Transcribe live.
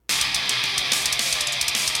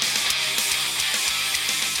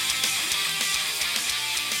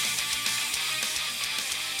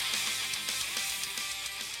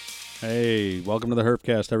Hey, welcome to the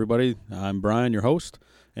Herfcast, everybody. I'm Brian, your host,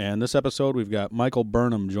 and this episode we've got Michael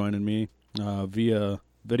Burnham joining me via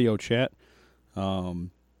video chat. He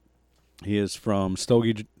is from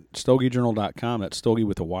StogieJournal.com. That's Stogie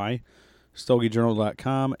with a Y.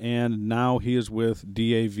 StogieJournal.com, and now he is with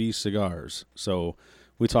DAV Cigars. So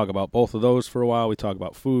we talk about both of those for a while. We talk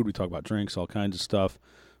about food. We talk about drinks, all kinds of stuff.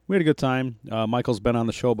 We had a good time. Michael's been on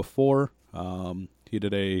the show before. He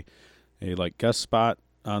did a guest spot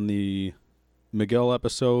on the Miguel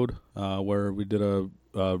episode where we did a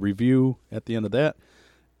review at the end of that,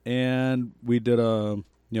 and we did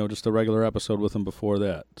just a regular episode with him before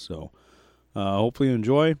that. So hopefully you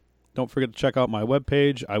enjoy. Don't forget to check out my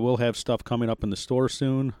webpage. I will have stuff coming up in the store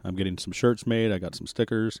soon. I'm getting some shirts made. I got some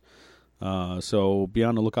stickers. So be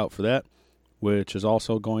on the lookout for that, which is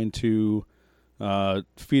also going to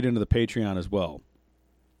feed into the Patreon as well.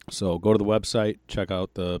 So go to the website, check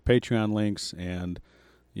out the Patreon links, and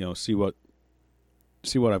see what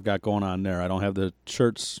I've got going on there. I don't have the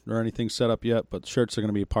shirts or anything set up yet, but the shirts are going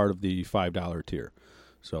to be a part of the $5 tier.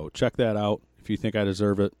 So check that out. If you think I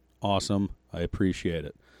deserve it, awesome. I appreciate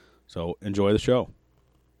it. So enjoy the show.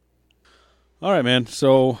 All right, man.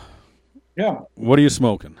 So yeah, what are you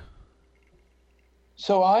smoking?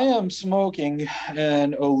 So I am smoking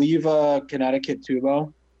an Oliva Connecticut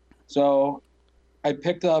Tubo. So I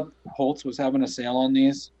picked up, Holtz was having a sale on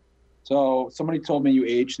these. So somebody told me you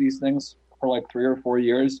age these things for like 3 or 4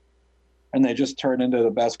 years, and they just turn into the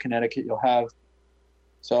best Connecticut you'll have.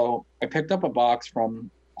 So I picked up a box from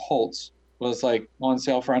Holtz. It was like on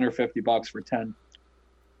sale for under $50 for 10.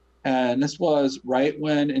 And this was right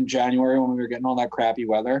when in January when we were getting all that crappy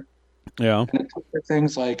weather. Yeah. And it took the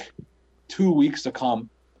things like 2 weeks to come.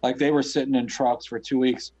 Like they were sitting in trucks for 2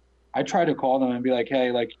 weeks. I tried to call them and be like,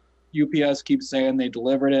 hey, like UPS keeps saying they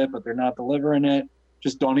delivered it, but they're not delivering it. I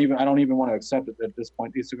don't even want to accept it at this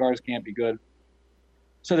point. These cigars can't be good.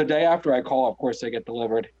 So the day after I call, of course, they get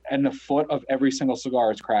delivered. And the foot of every single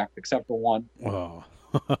cigar is cracked except for one. Oh.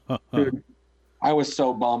 Dude, I was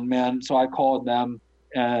so bummed, man. So I called them,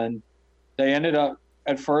 and they ended up,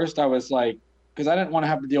 at first I was like, because I didn't want to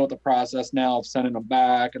have to deal with the process now of sending them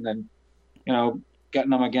back and then, getting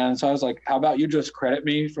them again. So I was like, how about you just credit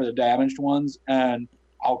me for the damaged ones, and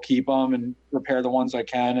I'll keep them and repair the ones I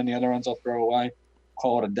can, and the other ones I'll throw away.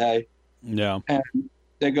 Call it a day. Yeah. And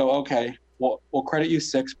they go, okay, well, we'll credit you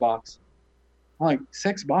 $6. I'm like,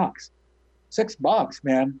 $6? $6,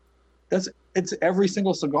 man. It's every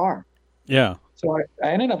single cigar. Yeah. So I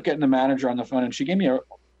ended up getting the manager on the phone, and she gave me a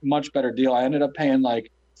much better deal. I ended up paying like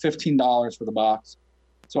 $15 for the box.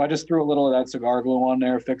 So I just threw a little of that cigar glue on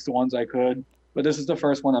there, fixed the ones I could. But this is the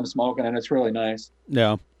first one I'm smoking, and it's really nice.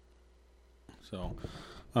 Yeah. So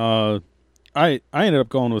I ended up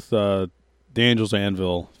going with the Angel's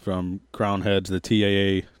Anvil from Crown Heads, the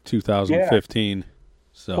TAA 2015. Yeah.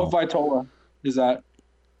 So what Vitola is that?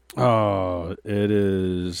 It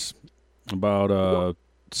is about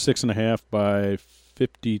 6.5 by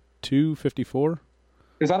 52, 54.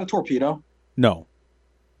 Is that a torpedo? No.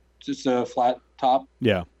 Just a flat top?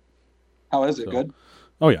 Yeah. How is it? Good?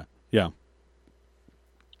 Oh yeah. Yeah.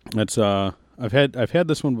 It's I've had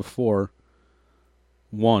this one before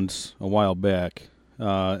once a while back.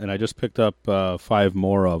 And I just picked up 5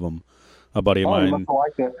 more of them. A buddy of mine. You must have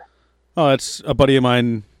liked it. Oh, it's a buddy of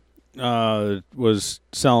mine was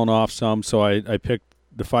selling off some, so I picked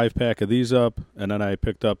the 5-pack of these up, and then I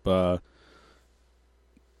picked up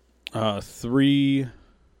 3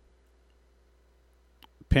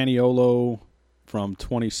 Paniolo from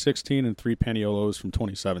 2016 and 3 Paniolos from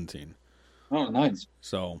 2017. Oh, nice.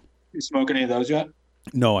 So, you smoke any of those yet?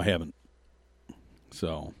 No, I haven't.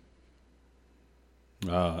 So.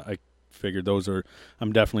 I figured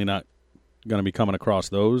I'm definitely not going to be coming across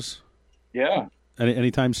those. Yeah.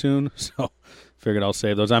 Anytime soon. So figured I'll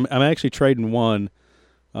save those. I'm actually trading one.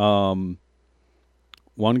 One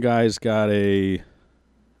guy's got a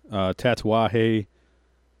Tatuaje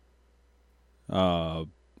TAA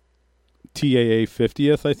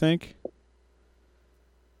 50th, I think.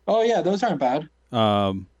 Oh yeah, those aren't bad.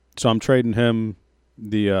 So I'm trading him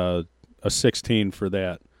a 16 for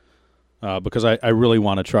that. Because I really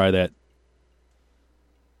want to try that.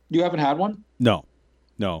 You haven't had one? No.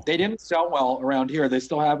 They didn't sell well around here. They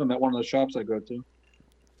still have them at one of the shops I go to.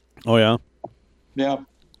 Oh, yeah? Yeah.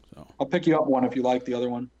 So. I'll pick you up one if you like the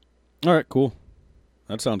other one. All right, cool.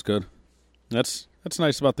 That sounds good. That's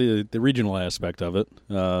nice about the regional aspect of it.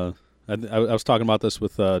 I was talking about this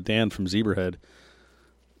with Dan from Zebrahead.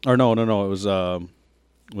 Or no, it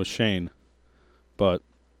was Shane. But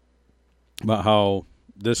about how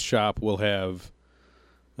this shop will have,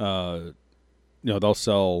 they'll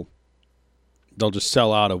sell they'll just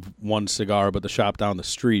sell out of one cigar, but the shop down the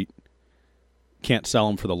street can't sell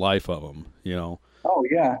them for the life of them, you know. Oh,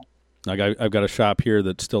 yeah. Like I've got a shop here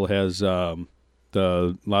that still has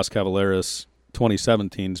the Las Cavalleras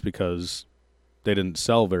 2017s because they didn't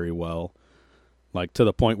sell very well, like to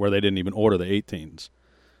the point where they didn't even order the 18s.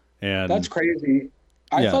 And that's crazy.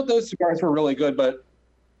 I thought those cigars were really good, but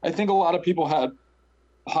I think a lot of people had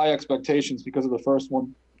high expectations because of the first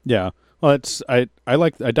one. Yeah. Well, I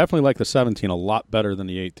definitely like the 17 a lot better than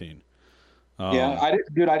the 18. Yeah, I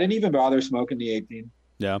didn't even bother smoking the 18.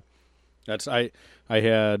 Yeah. I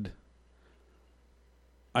had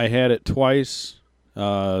it twice.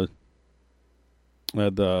 I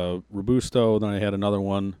had the Robusto, then I had another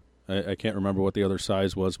one. I can't remember what the other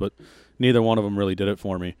size was, but neither one of them really did it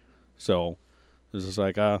for me. So it's just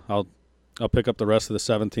like I'll pick up the rest of the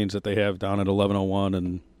 17s that they have down at 1101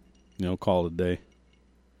 and call it a day.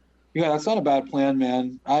 Yeah, that's not a bad plan,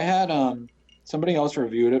 man. I had somebody else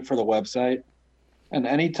reviewed it for the website, and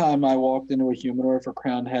anytime I walked into a humidor for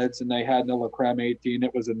Crown Heads and they had the La Creme 18,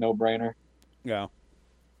 it was a no-brainer. Yeah.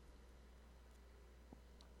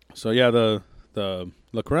 So yeah, the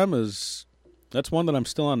La Creme that's one that I'm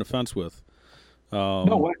still on the fence with. No,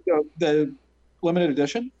 what the limited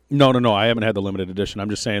edition? No, I haven't had the limited edition. I'm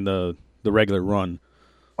just saying the regular run.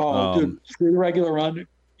 Oh, dude, screw the regular run.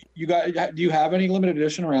 Do you have any limited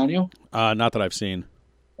edition around you? Not that I've seen.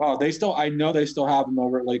 Oh, I know they still have them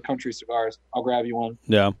over at Lake Country Cigars. I'll grab you one.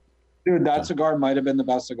 Yeah. Dude, that cigar might have been the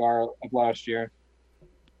best cigar of last year.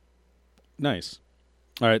 Nice.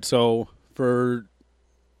 All right, so for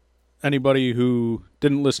anybody who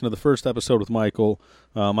didn't listen to the first episode with Michael,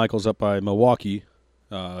 Michael's up by Milwaukee,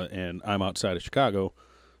 and I'm outside of Chicago.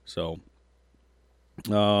 So,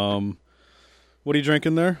 what are you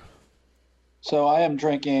drinking there? So I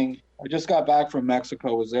just got back from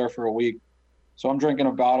Mexico, was there for a week. So I'm drinking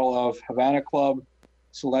a bottle of Havana Club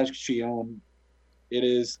Selección. It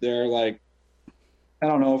is their, I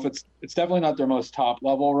don't know if it's definitely not their most top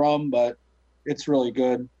level rum, but it's really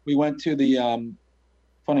good. We went to the,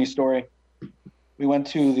 funny story. We went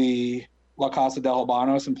to the La Casa del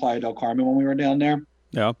Habanos in Playa del Carmen when we were down there.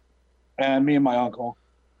 Yeah. And me and my uncle.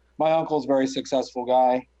 My uncle's a very successful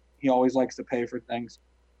guy. He always likes to pay for things.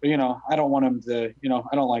 But, I don't want him to,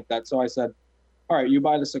 I don't like that. So I said, all right, you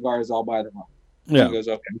buy the cigars, I'll buy the rum. Yeah. He goes,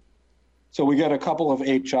 okay. So we got a couple of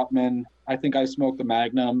 8 Chapman. I think I smoked the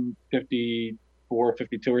Magnum 54,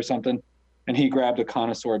 52 or something. And he grabbed a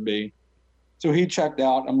Connoisseur B. So he checked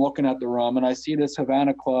out. I'm looking at the rum, and I see this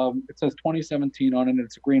Havana Club. It says 2017 on it, and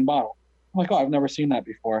it's a green bottle. I'm like, oh, I've never seen that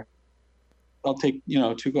before. I'll take,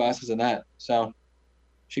 2 glasses of that. So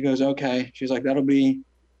she goes, okay. She's like, that'll be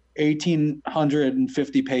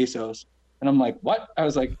 1,850 pesos. And I'm like, what? I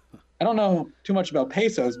was like, I don't know too much about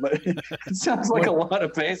pesos, but it sounds like a lot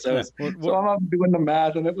of pesos. So I'm up doing the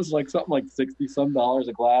math, and it was like something like $60-some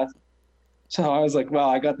a glass. So I was like, well,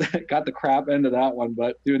 I got the crap end of that one.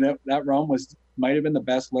 But, dude, that rum might have been the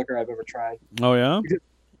best liquor I've ever tried. Oh, yeah?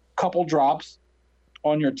 A couple drops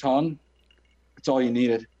on your tongue, that's all you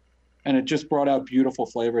needed. And it just brought out beautiful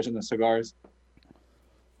flavors in the cigars.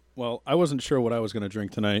 Well, I wasn't sure what I was going to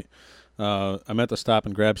drink tonight. I meant to stop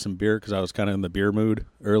and grab some beer because I was kind of in the beer mood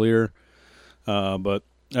earlier, but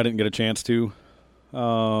I didn't get a chance to.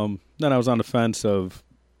 Then I was on the fence of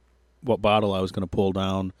what bottle I was going to pull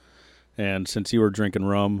down, and since you were drinking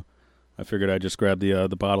rum, I figured I'd just grab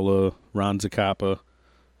the bottle of Ron Zacapa.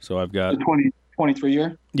 So I've got the 23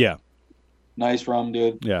 year. Yeah, nice rum,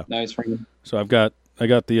 dude. Yeah, nice rum. So I got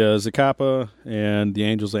the Zacapa and the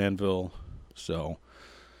Angel's Anvil. So.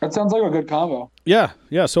 That sounds like a good combo. Yeah.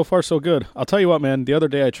 So far, so good. I'll tell you what, man. The other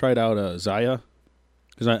day I tried out Zaya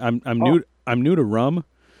because I'm new to rum,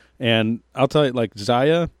 and I'll tell you, like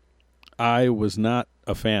Zaya, I was not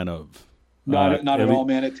a fan of. Not at all,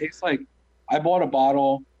 man. It tastes like I bought a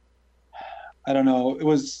bottle. I don't know. It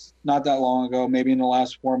was not that long ago, maybe in the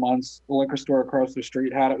last 4 months. The liquor store across the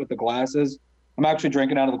street had it with the glasses. I'm actually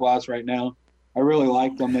drinking out of the glass right now. I really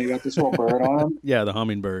like them. They got this little bird on them. Yeah, the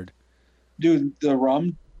hummingbird. Dude, the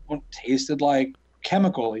rum tasted like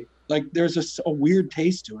chemically. Like there's a weird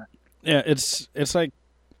taste to it. Yeah, it's like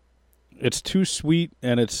it's too sweet,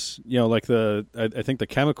 and it's like I think the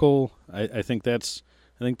chemical. I think that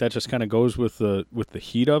just kind of goes with the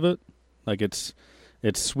heat of it. Like it's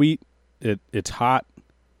sweet. It's hot.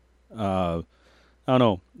 I don't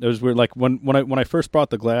know. It was weird. Like when I first brought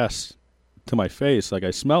the glass to my face, like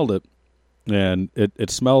I smelled it, and it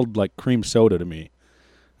smelled like cream soda to me.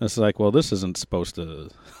 It's like, well, this isn't supposed to.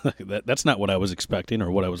 That's not what I was expecting or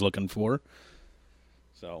what I was looking for.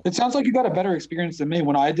 So it sounds like you got a better experience than me.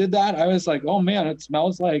 When I did that, I was like, oh man, it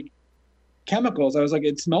smells like chemicals. I was like,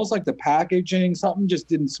 it smells like the packaging. Something just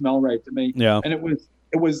didn't smell right to me. Yeah. And it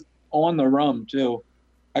was on the rum too.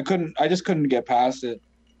 I just couldn't get past it.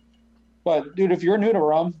 But dude, if you're new to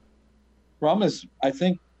rum is, I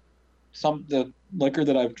think, the liquor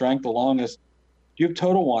that I've drank the longest. Do you have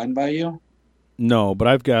Total Wine by you? No, but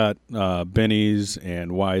I've got Benny's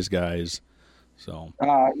and Wise Guys. So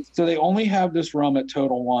they only have this rum at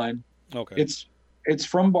Total Wine. okay. It's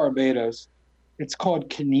from Barbados. It's called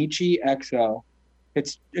Kenichi XO.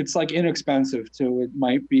 It's like inexpensive too. It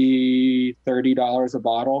might be $30 a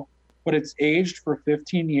bottle, but it's aged for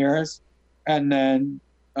 15 years and then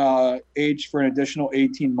aged for an additional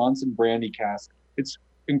 18 months in brandy cask. It's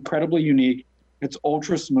incredibly unique. It's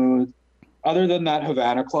ultra smooth. Other than that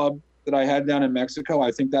Havana Club that I had down in Mexico,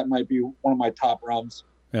 I think that might be one of my top rums.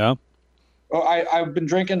 Yeah. Oh, I've been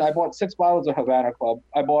drinking. I bought 6 bottles of Havana Club.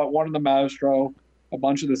 I bought one of the Maestro, a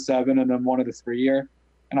bunch of the 7, and then one of the 3-year.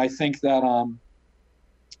 And I think that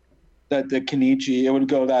that the Kenichi, it would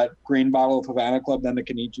go that green bottle of Havana Club, then the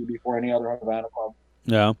Kenichi before any other Havana Club.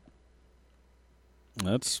 Yeah.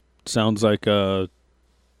 That sounds like the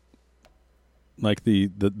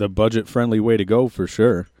budget friendly way to go for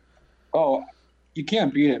sure. Oh, you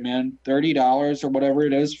can't beat it, man. $30 or whatever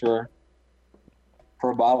it is for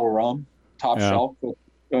a bottle of rum, top shelf with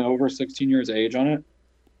over 16 years of age on it.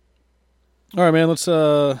 All right, man. Let's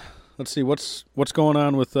see what's going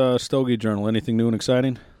on with Stogie Journal. Anything new and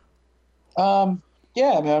exciting?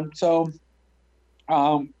 Yeah, man. So,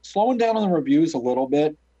 slowing down on the reviews a little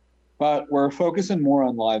bit, but we're focusing more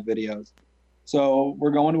on live videos. So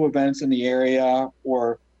we're going to events in the area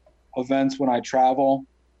or events when I travel,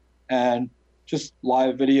 and just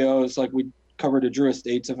live videos. Like we covered a Drew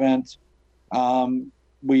Estates event.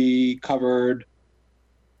 We covered,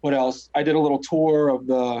 what else? I did a little tour of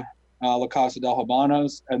the La Casa del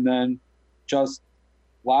Habanos, and then just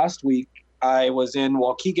last week I was in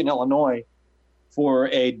Waukegan, Illinois for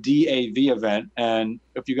a DAV event. And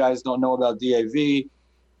if you guys don't know about DAV,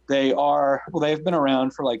 they've been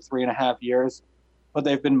around for like 3.5 years, but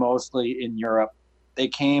they've been mostly in Europe. They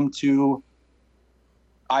came to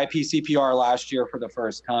IPCPR last year for the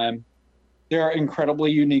first time. They're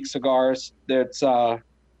incredibly unique cigars. That's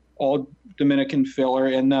all Dominican filler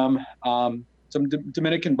in them, some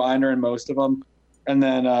Dominican binder in most of them, and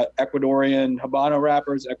then Ecuadorian Habano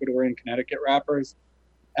wrappers, Ecuadorian Connecticut wrappers,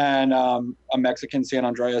 and a Mexican San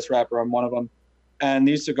Andreas wrapper on one of them. And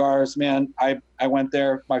these cigars, man, I went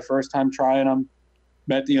there my first time trying them,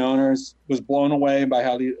 met the owners, was blown away by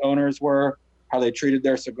how the owners were, how they treated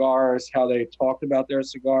their cigars, how they talked about their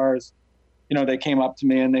cigars. You know, they came up to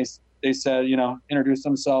me and they said, you know, introduce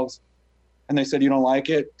themselves. And they said, you don't like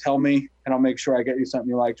it, tell me, and I'll make sure I get you something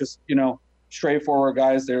you like. Just, you know, straightforward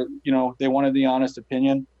guys. They wanted the honest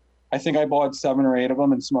opinion. I think I bought 7 or 8 of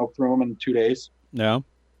them and smoked through them in 2 days. Yeah.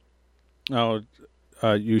 Oh,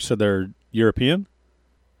 you said they're European?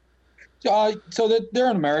 So they're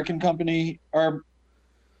an American company, or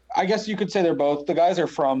I guess you could say they're both. The guys are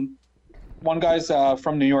one guy's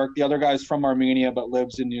from New York, the other guy's from Armenia, but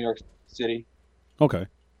lives in New York City. Okay.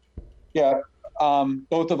 Yeah,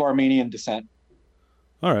 both of Armenian descent.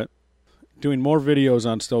 All right. Doing more videos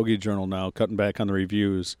on Stogie Journal now, cutting back on the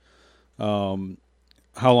reviews. How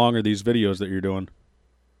long are these videos that you're doing?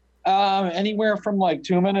 Anywhere from like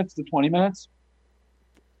 2 minutes to 20 minutes.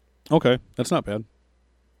 Okay, that's not bad.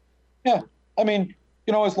 Yeah, I mean,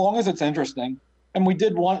 you know, as long as it's interesting. And we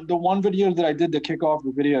did the one video that I did to kick off the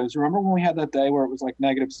videos. Remember when we had that day where it was like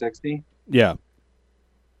 -60? Yeah.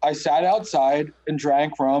 I sat outside and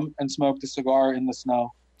drank rum and smoked a cigar in the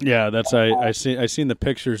snow. Yeah, that's I seen the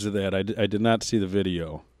pictures of that. I did not see the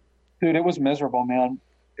video. Dude, it was miserable, man.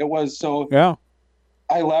 It was so. Yeah.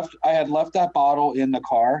 I had left that bottle in the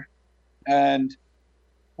car, and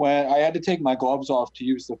when I had to take my gloves off to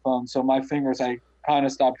use the phone, so my fingers, I kind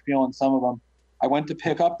of stopped feeling some of them. I went to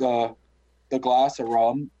pick up the glass of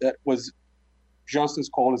rum that was just as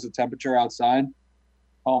cold as the temperature outside.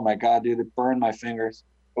 Oh my God, dude, it burned my fingers.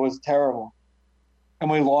 It was terrible.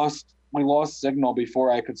 And we lost signal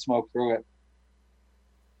before I could smoke through it.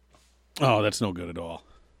 Oh, that's no good at all.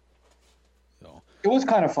 So. It was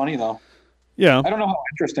kind of funny though. Yeah. I don't know how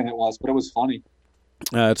interesting it was, but it was funny.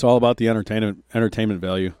 It's all about the entertainment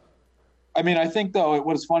value. I mean, I think though it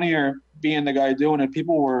was funnier being the guy doing it.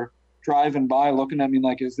 People were driving by looking at me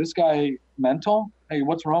like, is this guy mental? Hey,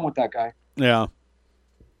 what's wrong with that guy? Yeah.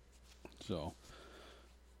 So.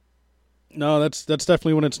 No, that's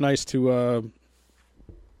definitely when it's nice to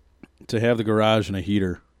have the garage and a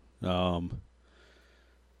heater. And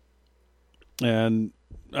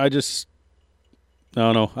I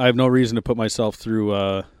don't know. I have no reason to put myself through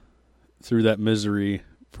that misery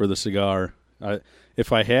for the cigar.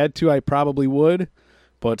 If I had to, I probably would.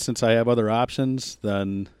 But since I have other options,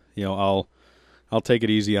 then I'll take it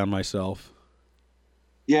easy on myself.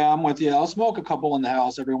 Yeah, I'm with you. I'll smoke a couple in the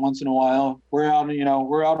house every once in a while. We're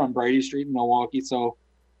out on Brady Street in Milwaukee, so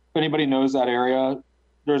if anybody knows that area,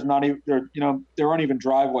 there's not even there aren't even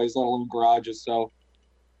driveways, let alone garages. So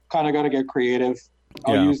kind of got to get creative.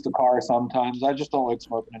 I'll use the car sometimes. I just don't like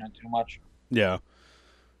smoking in it too much. Yeah.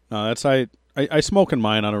 No, that's I smoke in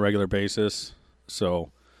mine on a regular basis.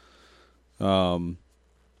 So, I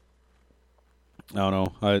don't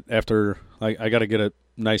know. I got to get it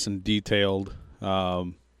nice and detailed.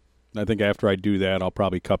 I think after I do that, I'll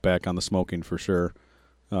probably cut back on the smoking for sure.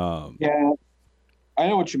 Yeah, I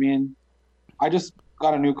know what you mean. I just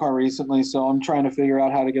got a new car recently, so I'm trying to figure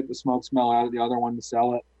out how to get the smoke smell out of the other one to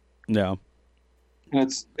sell it. Yeah.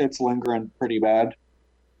 And it's lingering pretty bad.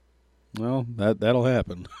 Well, that'll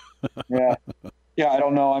happen. Yeah. Yeah, I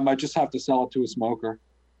don't know. I might just have to sell it to a smoker.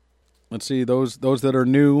 Let's see, those that are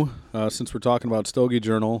new, since we're talking about Stogie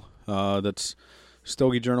Journal, that's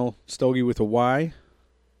Stogie Journal, Stogie with a Y,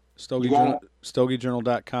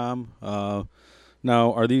 StogieJournal.com.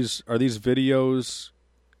 Now, are these videos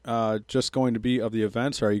just going to be of the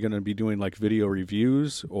events? Or are you going to be doing like video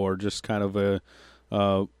reviews or just kind of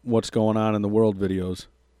what's going on in the world videos?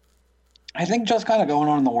 I think just kind of going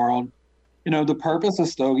on in the world. The purpose of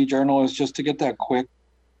Stogie Journal is just to get that quick,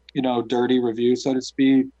 dirty review, so to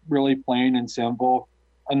speak, really plain and simple,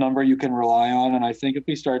 a number you can rely on. And I think if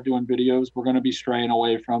we start doing videos, we're going to be straying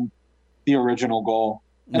away from the original goal.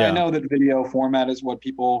 And I know that video format is what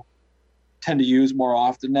people tend to use more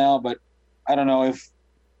often now, but I don't know if,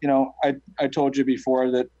 I told you before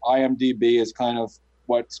that IMDb is kind of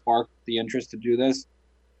what sparked the interest to do this.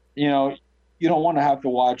 You don't want to have to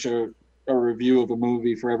watch a review of a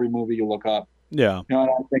movie for every movie you look up. Yeah. And I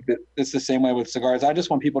think that it's the same way with cigars. I just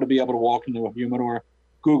want people to be able to walk into a humidor,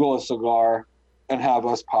 Google a cigar, and have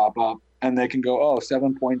us pop up, and they can go,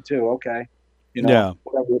 7.2, okay.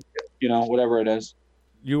 Whatever it is.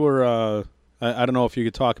 You were, I don't know if you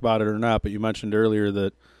could talk about it or not, but you mentioned earlier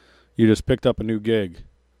that you just picked up a new gig.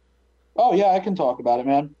 Oh, yeah, I can talk about it,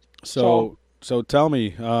 man. So tell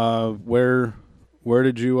me, where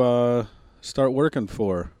did you start working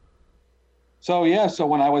for? So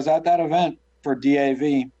when I was at that event for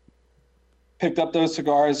DAV, picked up those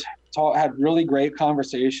cigars, had really great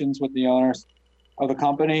conversations with the owners of the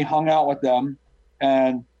company, hung out with them,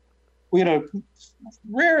 and we had a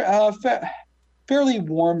fairly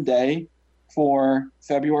warm day for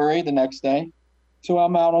February the next day. So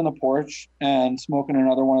I'm out on the porch and smoking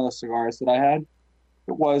another one of the cigars that I had.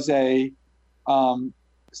 It was a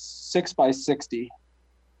 6x60,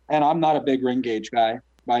 and I'm not a big ring gauge guy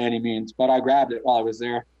by any means, but I grabbed it while I was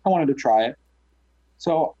there. I wanted to try it.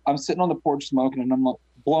 So I'm sitting on the porch smoking, and I'm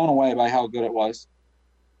blown away by how good it was.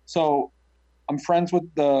 So I'm friends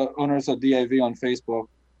with the owners of DAV on Facebook.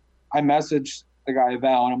 I messaged the guy,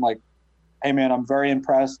 Val, and I'm like, hey, man, I'm very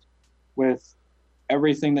impressed with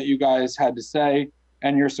everything that you guys had to say,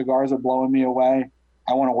 and your cigars are blowing me away.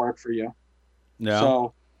 I want to work for you. Yeah.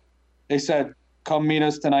 So they said, come meet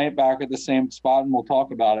us tonight back at the same spot, and we'll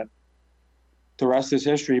talk about it. The rest is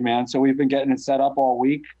history, man. So we've been getting it set up all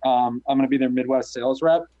week. I'm going to be their Midwest sales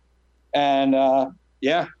rep. And,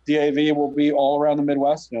 DAV will be all around the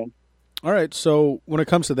Midwest soon. All right. So when it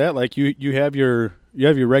comes to that, like you have your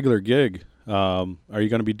regular gig. Are you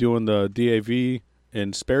going to be doing the DAV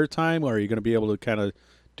in spare time, or are you going to be able to kind of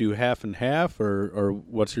do half and half, or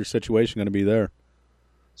what's your situation going to be there?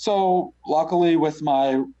 So luckily with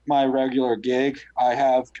my regular gig, I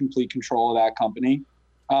have complete control of that company.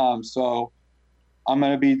 So I'm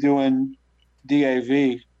going to be doing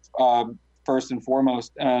DAV first and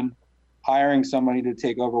foremost, and hiring somebody to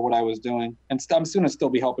take over what I was doing. And I'm going to still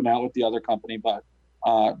be helping out with the other company, but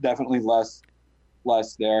definitely less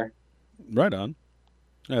there. Right on.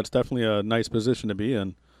 Yeah, it's definitely a nice position to be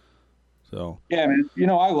in. So yeah, man.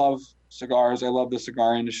 I love cigars. I love the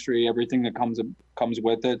cigar industry, everything that comes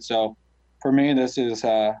with it. So for me, this is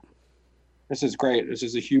great. This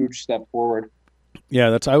is a huge step forward.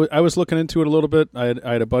 Yeah, I was looking into it a little bit. I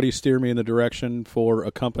had a buddy steer me in the direction for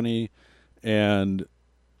a company, and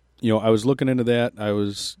I was looking into that. I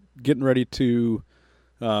was getting ready to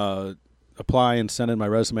apply and send in my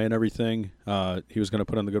resume and everything. He was going to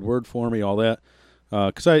put in the good word for me, all that,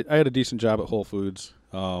 because I had a decent job at Whole Foods.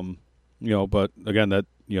 But again, that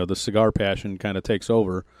the cigar passion kind of takes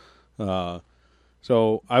over.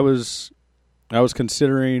 So I was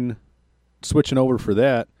considering switching over for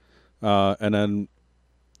that, and then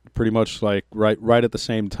pretty much like right at the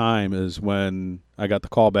same time is when I got the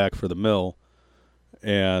call back for the mill,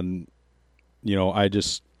 and I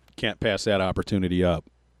just can't pass that opportunity up.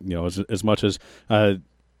 You know, as much as I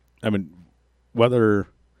mean, whether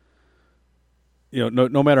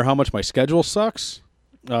no matter how much my schedule sucks,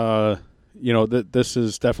 this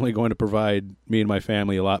is definitely going to provide me and my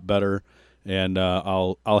family a lot better, and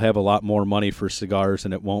I'll have a lot more money for cigars,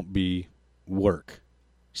 and it won't be work.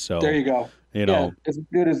 So there you go. It's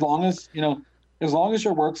good as long as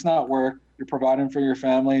your work's not work, you're providing for your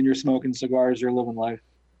family and you're smoking cigars, you're living life.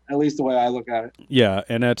 At least the way I look at it. Yeah,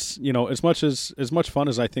 and that's as much fun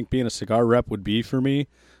as I think being a cigar rep would be for me.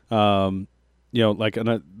 Like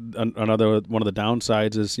another one of the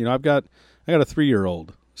downsides is I got a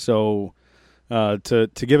 3-year-old, so to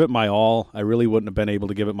give it my all, I really wouldn't have been able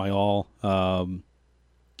to give it my all. I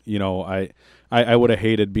would have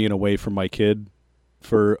hated being away from my kid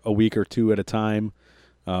for a week or two at a time.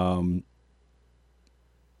 So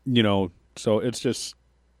it's just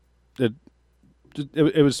it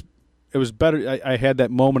was better. I had that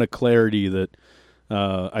moment of clarity that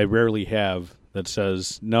I rarely have, that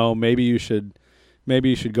says, no, maybe you should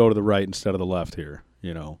go to the right instead of the left here.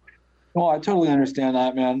 Well, I totally understand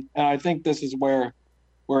that, man, and I think this is where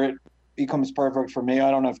it becomes perfect for me. I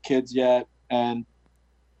don't have kids yet, and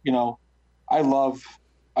I love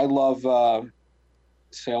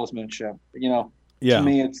salesmanship. To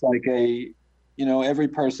me, it's like every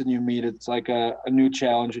person you meet, it's like a new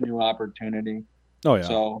challenge, a new opportunity. Oh yeah.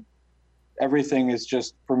 So everything is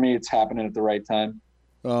just, for me, it's happening at the right time.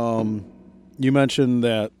 You mentioned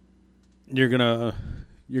that you're gonna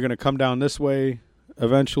come down this way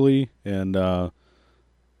eventually, and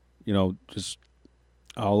just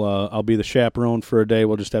I'll be the chaperone for a day.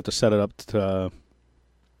 We'll just have to set it up to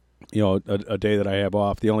a day that I have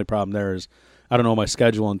off. The only problem there is I don't know my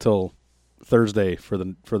schedule until Thursday for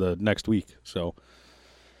the next week. So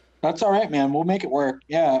that's all right, man. We'll make it work.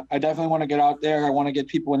 Yeah, I definitely want to get out there. I want to get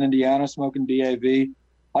people in Indiana smoking DAV.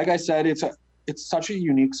 Like I said, it's such a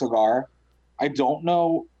unique cigar. I don't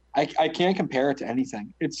know. I can't compare it to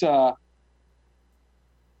anything. It's so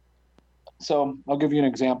I'll give you an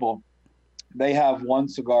example. They have one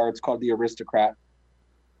cigar. It's called the Aristocrat.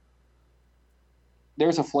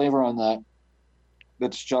 There's a flavor on that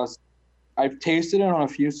that's just, I've tasted it on a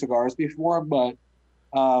few cigars before, but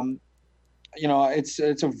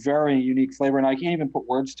it's a very unique flavor, and I can't even put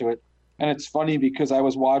words to it. And it's funny because I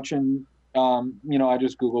was watching, I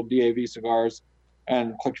just Googled DAV cigars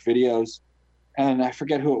and clicked videos, and I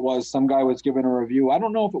forget who it was. Some guy was giving a review. I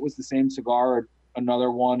don't know if it was the same cigar or another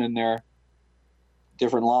one in their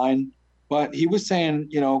different line, but he was saying,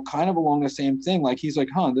 kind of along the same thing. Like, he's like,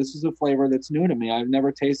 this is a flavor that's new to me. I've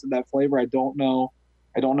never tasted that flavor. I don't know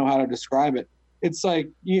how to describe it. It's like,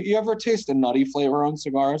 you ever taste a nutty flavor on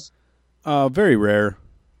cigars? Very rare.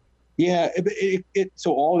 Yeah.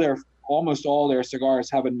 So almost all their cigars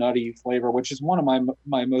have a nutty flavor, which is one of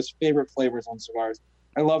my most favorite flavors on cigars.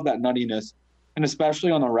 I love that nuttiness. And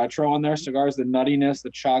especially on the retro on their cigars, the nuttiness, the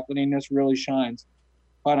chocolatiness really shines.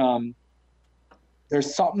 But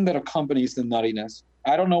there's something that accompanies the nuttiness.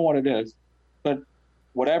 I don't know what it is, but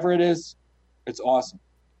whatever it is, it's awesome.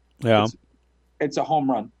 Yeah. It's a home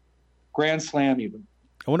run. Grand slam even.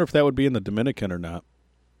 I wonder if that would be in the Dominican or not.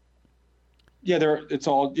 Yeah,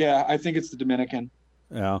 I think it's the Dominican.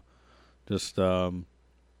 Yeah. Just some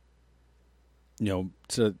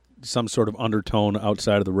sort of undertone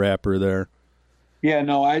outside of the wrapper there. Yeah,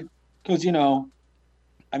 no, because there's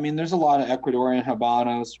a lot of Ecuadorian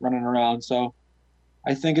Habanos running around, so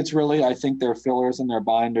I think their fillers and their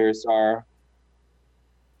binders are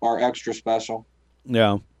extra special.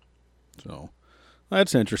 Yeah. So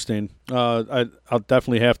that's interesting. I'll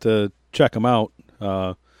definitely have to check them out.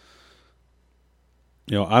 I'm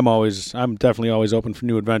definitely always open for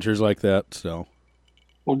new adventures like that. So,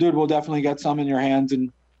 well, dude, we'll definitely get some in your hands,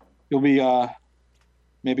 and you'll be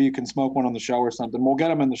maybe you can smoke one on the show or something. We'll get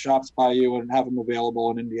them in the shops by you and have them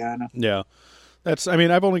available in Indiana. Yeah,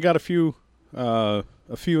 I've only got a few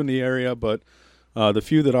in the area, but the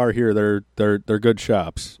few that are here, they're good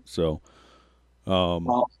shops. So, are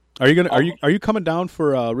you coming down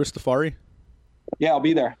for Ristafari? Yeah, I'll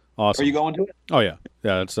be there. Awesome. Are you going to it? Oh yeah,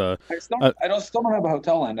 yeah. It's I still don't have a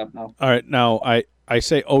hotel lined up now. All right, now I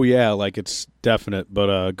say oh yeah like it's definite,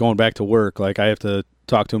 but going back to work, like I have to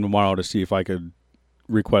talk to him tomorrow to see if I could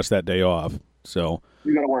request that day off. So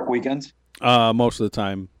you got to work weekends? Most of the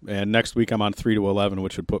time, and next week I'm on 3 to 11,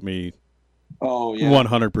 which would put me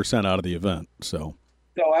 100% out of the event. So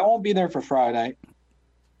I won't be there for Friday.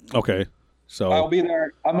 Okay. So I'll be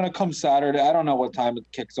there. I'm going to come Saturday. I don't know what time it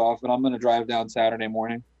kicks off, but I'm going to drive down Saturday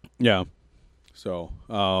morning. Yeah. So,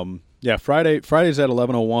 Friday's at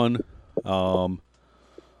 11:01.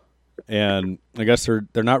 And I guess they're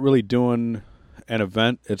not really doing an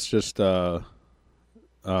event. It's just a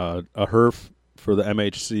herf for the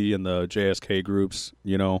MHC and the JSK groups,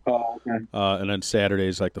 Oh, okay. And then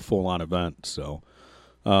Saturday's like the full-on event. So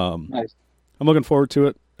Nice. I'm looking forward to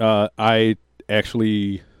it. I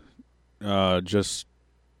actually just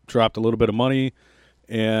dropped a little bit of money,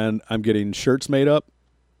 and I'm getting shirts made up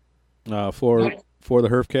for the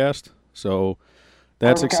Herfcast. So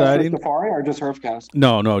that's Herfcast exciting. Or Safari or just Herfcast?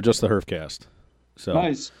 No, just the Herfcast. So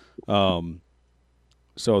Nice.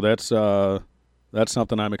 So that's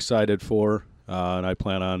something I'm excited for, and I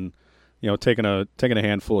plan on, taking a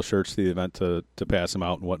handful of shirts to the event to pass them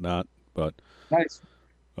out and whatnot. But nice.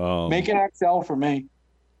 Make an XL for me.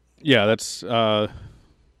 Yeah, that's I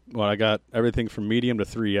got everything from medium to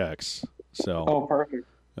 3X. So. Oh, perfect.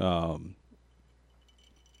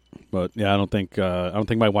 But yeah, I don't think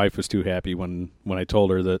my wife was too happy when I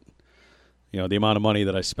told her that, the amount of money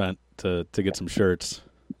that I spent to get some shirts.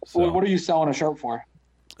 So. What are you selling a shirt for?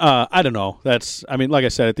 I don't know. Like I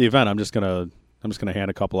said, at the event, I'm just gonna hand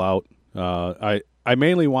a couple out. I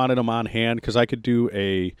mainly wanted them on hand because I could do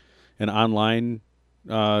an online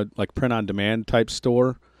like print on demand type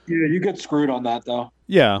store. Yeah, you get screwed on that though.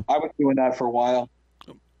 Yeah, I was doing that for a while.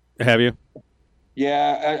 Have you?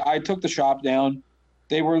 Yeah, I took the shop down.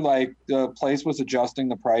 They were like, the place was adjusting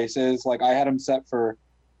the prices. Like I had them set for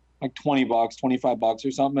like $20, $25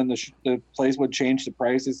 or something, and the place would change the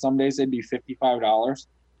prices. Some days they'd be $55.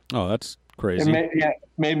 Oh, that's crazy. It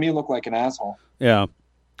made me look like an asshole. Yeah.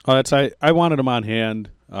 Oh, I wanted them on hand.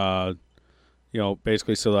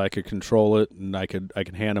 Basically so that I could control it and I could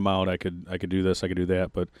hand them out. I could do this, I could do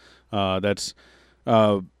that. But that's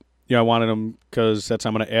I wanted them because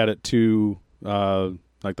I'm going to add it to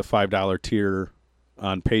like the $5 tier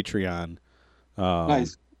on Patreon.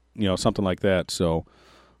 Nice. Something like that. So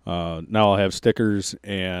now I'll have stickers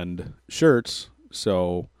and shirts.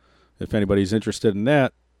 So if anybody's interested in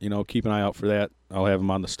that, keep an eye out for that. I'll have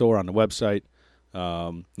them on the store on the website.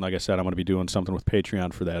 Like I said, I'm going to be doing something with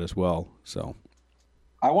Patreon for that as well. So,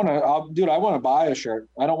 I want to buy a shirt.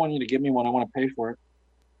 I don't want you to give me one. I want to pay for it.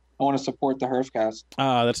 I want to support the Herfcast.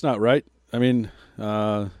 That's not right. I mean,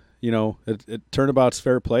 turnabout's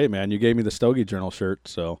fair play, man. You gave me the Stogie Journal shirt,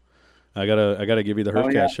 so I gotta give you the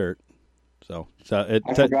Herfcast shirt. So I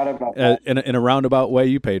forgot about that. In a roundabout way,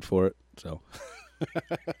 you paid for it. So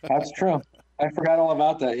that's true. I forgot all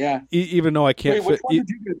about that. Yeah. Even though I can't fit.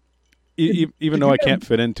 Even though I can't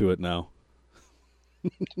fit into it now.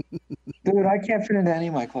 Dude, I can't fit into any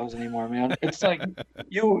of my clothes anymore, man. It's like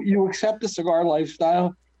you accept the cigar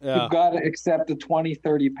lifestyle, you've got to accept the 20,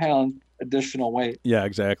 30-pound additional weight. Yeah,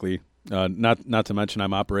 exactly. Not to mention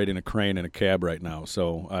I'm operating a crane in a cab right now,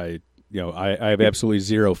 so I have absolutely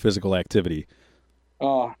zero physical activity.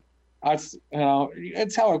 Oh, it's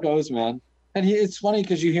how it goes, man. And it's funny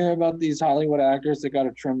because you hear about these Hollywood actors that got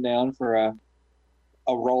to trim down for a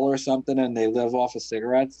roll or something, and they live off of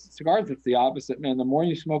cigarettes. Cigars, it's the opposite, man. The more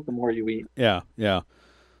you smoke, the more you eat. Yeah.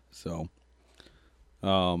 So,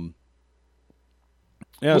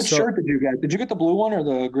 Which shirt did you get? Did you get the blue one or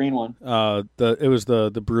the green one? It was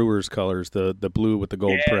the Brewers colors, the blue with the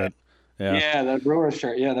gold print. Yeah, the Brewers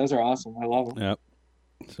shirt. Yeah, those are awesome. I love them. Yeah.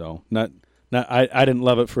 So I didn't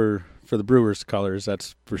love it for the Brewers colors,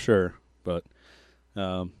 that's for sure. But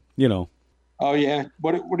Oh yeah.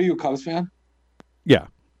 What are you, a Cubs fan? Yeah.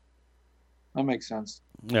 That makes sense.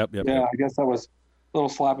 Yep. Yeah, I guess that was a little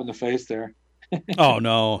slap in the face there. Oh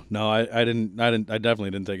no, I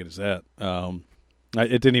definitely didn't take it as that.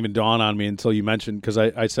 It didn't even dawn on me until you mentioned, because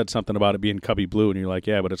I said something about it being Cubby blue, and you're like,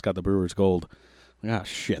 yeah, but it's got the Brewers gold. Ah,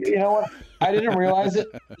 shit. You know what? I didn't realize it.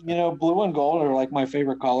 Blue and gold are like my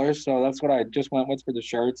favorite colors, so that's what I just went with for the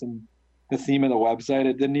shirts and the theme of the website.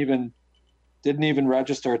 It didn't even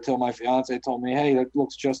register until my fiance told me, "Hey, that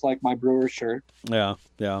looks just like my Brewers shirt." Yeah.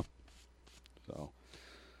 So,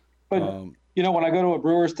 but when I go to a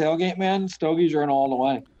Brewers tailgate, man, Stogies are in all the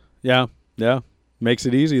way. Yeah, makes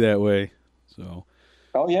it easy that way. So.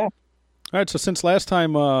 Oh yeah. All right. So since last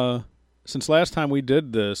time we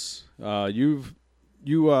did this, you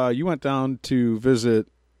went down to visit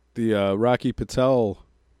the Rocky Patel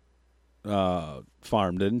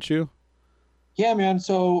farm, didn't you? Yeah, man.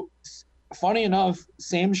 So funny enough,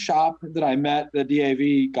 same shop that I met the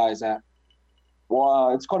DAV guys at.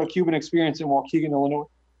 Well, it's called a Cuban Experience in Waukegan, Illinois.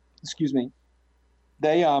 Excuse me.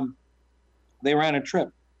 They ran a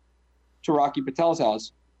trip to Rocky Patel's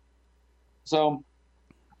house. So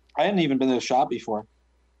I hadn't even been to the shop before.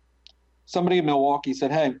 Somebody in Milwaukee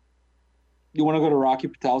said, "Hey, you want to go to Rocky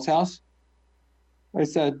Patel's house?" I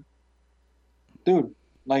said, "Dude,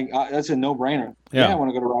 that's a no-brainer. Yeah, I want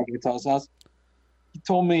to go to Rocky Patel's house." He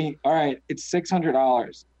told me, "All right, it's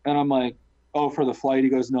 $600," and I'm like, "Oh, for the flight?" He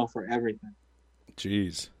goes, "No, for everything.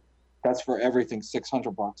 Jeez. That's for everything,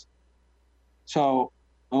 $600." So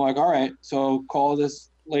I'm like, all right. So call this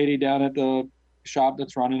lady down at the shop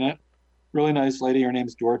that's running it. Really nice lady. Her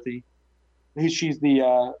name's Dorothy. She's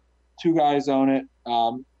the two guys own it.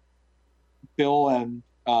 Bill and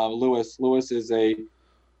Lewis. Lewis is a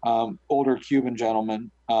older Cuban gentleman,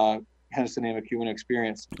 hence the name of Cuban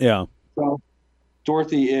Experience. Yeah. So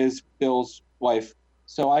Dorothy is Bill's wife.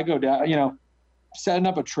 So I go down, setting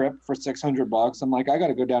up a trip for $600. I'm like, I got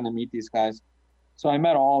to go down and meet these guys. So I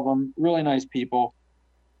met all of them, really nice people.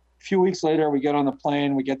 A few weeks later, we get on the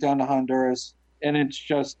plane, we get down to Honduras, and it's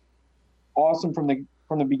just awesome from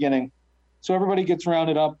the beginning. So everybody gets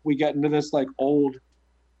rounded up. We get into this like old,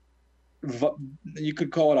 you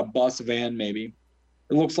could call it a bus van, maybe.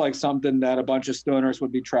 It looks like something that a bunch of stoners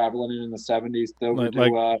would be traveling in the 70s.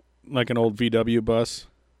 Like an old VW bus?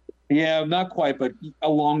 Yeah, not quite, but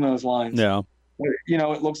along those lines. Yeah.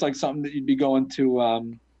 It looks like something that you'd be going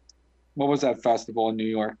to, what was that festival in New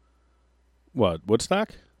York? What,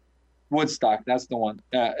 Woodstock? Woodstock, that's the one.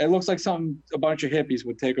 Yeah, it looks like something a bunch of hippies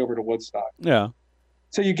would take over to Woodstock. Yeah.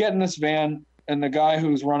 So you get in this van, and the guy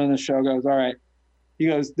who's running the show goes, all right. He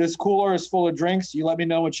goes, this cooler is full of drinks. You let me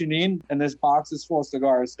know what you need. And this box is full of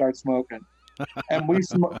cigars. Start smoking. And we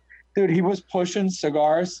dude, he was pushing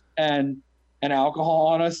cigars and alcohol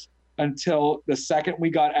on us until the second we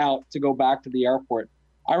got out to go back to the airport.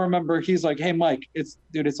 I remember he's like, hey, Mike, it's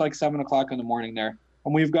like 7:00 in the morning there.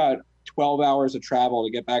 And we've got 12 hours of travel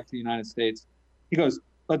to get back to the United States. He goes,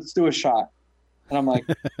 let's do a shot. And I'm like,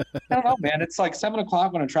 I don't know, man. It's like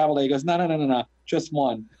 7:00 on a travel day. He goes, no, just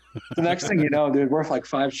one. The next thing you know, dude, we're like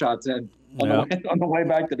 5 shots in on the way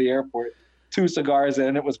back to the airport. 2 cigars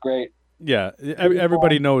in. It was great. Yeah.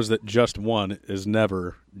 Everybody knows that just one is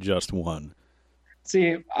never just one.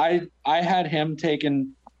 See, I had him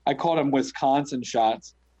taking, I called them Wisconsin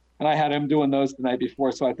shots, and I had him doing those the night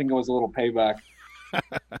before, so I think it was a little payback.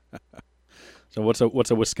 So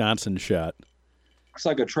what's a Wisconsin shot? It's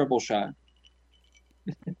like a triple shot.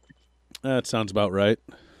 That sounds about right.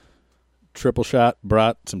 Triple shot,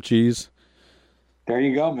 brat, some cheese. There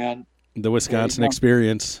you go, man. The Wisconsin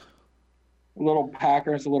experience. A little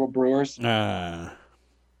Packers, a little Brewers. I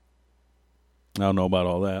don't know about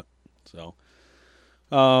all that.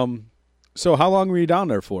 So how long were you down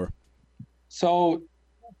there for? So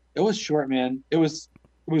it was short, man. It was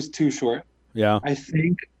too short. Yeah. I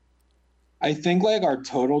think like our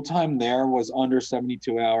total time there was under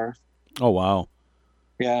 72 hours. Oh, wow.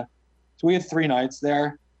 Yeah. So we had 3 nights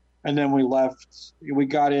there, and then we left. We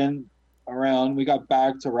got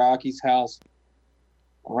back to Rocky's house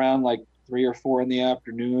around like 3 or 4 in the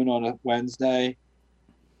afternoon on a Wednesday,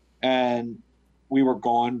 and we were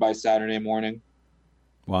gone by Saturday morning.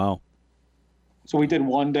 Wow. So we did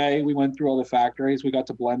one day. We went through all the factories. We got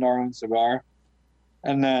to blend our own cigar.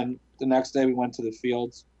 And then the next day we went to the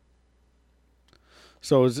fields.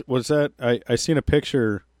 So was that I seen a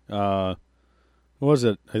picture, what was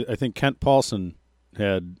it? I think Kent Paulson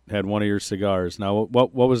had one of your cigars. Now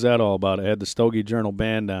what was that all about? It had the Stogie Journal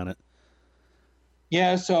band on it.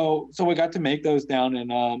 Yeah, so we got to make those down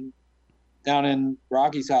in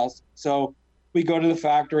Rocky's house. So we go to the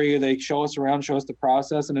factory, they show us around, show us the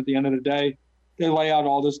process, and at the end of the day, they lay out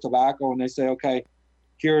all this tobacco and they say, okay,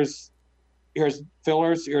 here's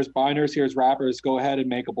fillers, here's binders, here's wrappers, go ahead and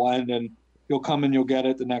make a blend, and you'll come and you'll get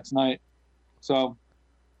it the next night. So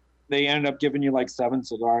they ended up giving you like 7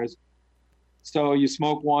 cigars. So you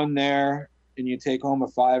smoke one there and you take home a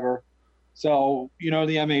 $5. So, the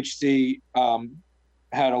MHC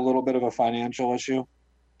had a little bit of a financial issue.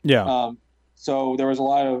 Yeah. So there was a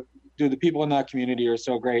lot of, the people in that community are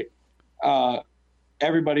so great.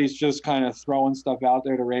 Everybody's just kind of throwing stuff out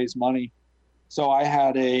there to raise money. So I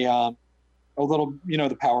had a little,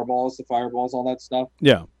 the Powerballs, the Fireballs, all that stuff.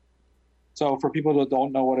 Yeah. So for people that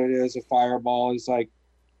don't know what it is, a Fireball is like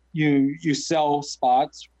you sell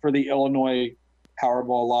spots for the Illinois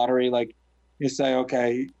Powerball lottery. Like you say,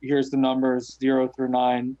 okay, here's the numbers 0 through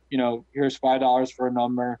 9. Here's $5 for a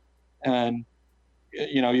number, and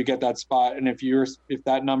you get that spot. And if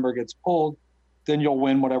that number gets pulled, then you'll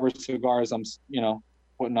win whatever cigars I'm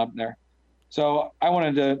putting up there. So I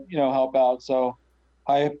wanted to help out. So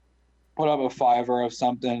I put up a $5 of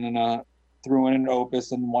something and threw in an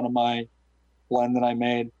Opus in one of my blend that I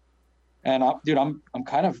made. And I'm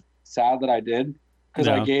kind of sad that I did, because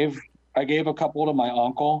I gave a couple to my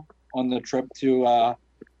uncle on the trip to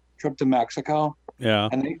Mexico. Yeah.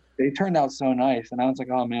 And they turned out so nice, and I was like,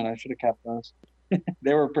 oh man, I should have kept those.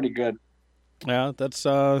 They were pretty good. Yeah, that's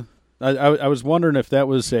I was wondering if that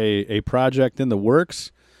was a project in the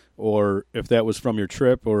works, or if that was from your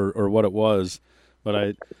trip or what it was.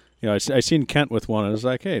 But I seen Kent with one, and I was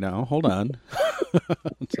like, hey, now hold on.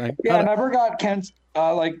 It's like, Yeah, I never got Kent's.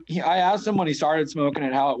 I asked him when he started smoking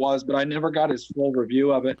it how it was, but I never got his full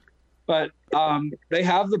review of it. But they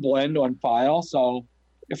have the blend on file, so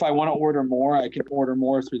if I want to order more, I can order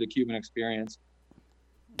more through the Cuban Experience.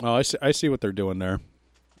 Oh, I see what they're doing there.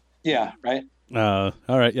 Yeah, right. All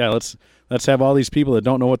right, yeah. Let's have all these people that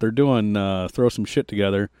don't know what they're doing throw some shit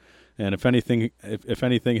together, and if anything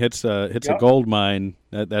hits a gold mine,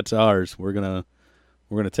 that's ours. We're gonna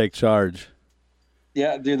take charge.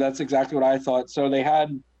 Yeah, dude, that's exactly what I thought. So they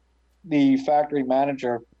had the factory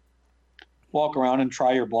manager walk around and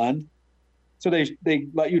try your blend. So they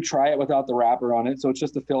let you try it without the wrapper on it. So it's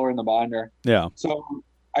just the filler in the binder. Yeah. So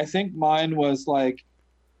I think mine was like,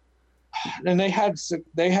 and they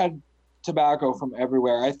had tobacco from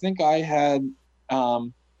everywhere. I think I had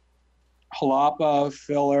jalapa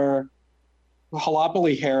filler, jalapa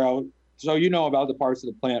ligero. So you know about the parts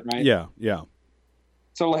of the plant, right? Yeah, yeah.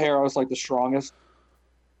 So ligero is like the strongest.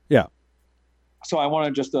 Yeah. So I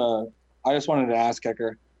just wanted an ass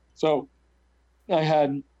kicker. So I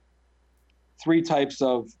had 3 types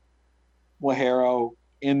of ligero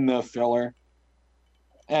in the filler,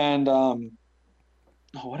 and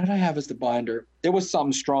what did I have as the binder? It was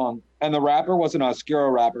something strong, and the wrapper was an Oscuro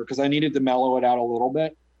wrapper because I needed to mellow it out a little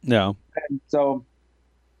bit. Yeah. And so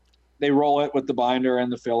they roll it with the binder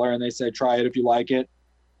and the filler, and they say, try it if you like it.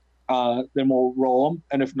 Then we'll roll them,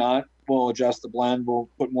 and if not, we'll adjust the blend. We'll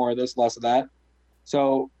put more of this, less of that.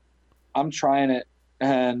 So I'm trying it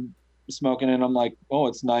and smoking it, and I'm like, oh,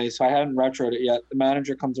 it's nice. I hadn't retroed it yet. The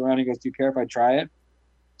manager comes around, and he goes, do you care if I try it?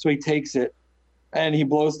 So he takes it, and he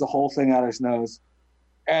blows the whole thing out of his nose.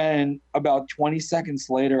 And about 20 seconds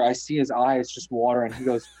later, I see his eyes just watering. He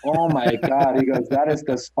goes, oh, my God. He goes, that is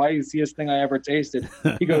the spiciest thing I ever tasted.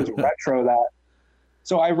 He goes, retro that.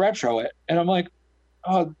 So I retro it, and I'm like,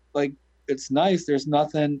 oh, like, it's nice. There's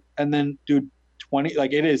nothing. And then, dude,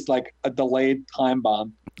 it is like a delayed time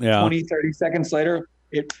bomb. Yeah. 20, 30 seconds later,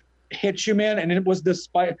 it hits you, man. And it was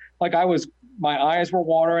despite, like, my eyes were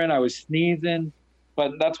watering. I was sneezing,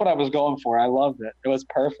 but that's what I was going for. I loved it. It was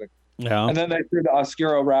perfect. Yeah. And then they threw the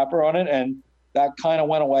Oscuro wrapper on it, and that kind of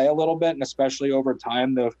went away a little bit. And especially over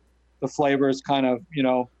time, the flavors kind of,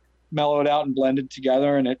 mellowed out and blended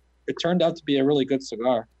together. And it turned out to be a really good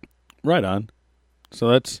cigar. Right on. So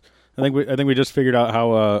I think we just figured out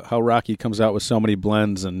how Rocky comes out with so many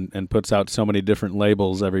blends and puts out so many different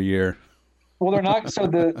labels every year. Well, they're not. So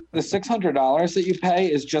the $600 that you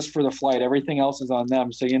pay is just for the flight. Everything else is on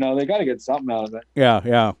them. So they got to get something out of it. Yeah,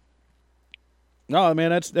 yeah. No,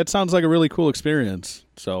 man, that sounds like a really cool experience.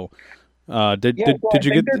 So, did you get? They're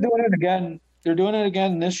doing it again. They're doing it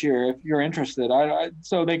again this year. If you're interested,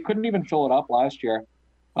 so they couldn't even fill it up last year.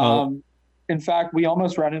 In fact, we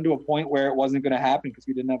almost ran into a point where it wasn't going to happen because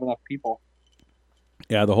we didn't have enough people.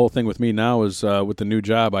 Yeah, the whole thing with me now is with the new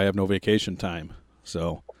job, I have no vacation time.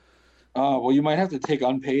 So, well, you might have to take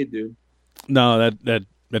unpaid, dude. No, that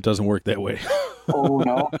doesn't work that way. Oh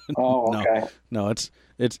no! Oh, okay. No, it's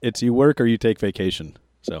you work or you take vacation.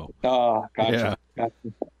 So. Oh, gotcha. Yeah.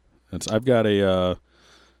 Gotcha. I've got a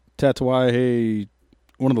Tatuaje,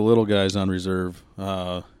 one of the little guys on reserve.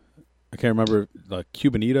 I can't remember, like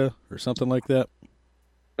Cubanita or something like that.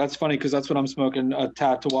 That's funny because that's what I'm smoking. A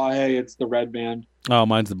Tatuaje, it's the red band. Oh,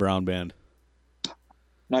 mine's the brown band.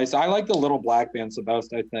 Nice. I like the little black bands the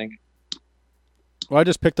best, I think. Well, I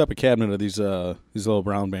just picked up a cabinet of these little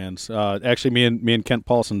brown bands. Actually, me and Kent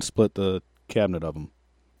Paulson split the cabinet of them.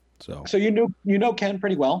 So you know Ken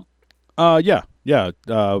pretty well. Yeah.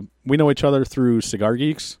 We know each other through Cigar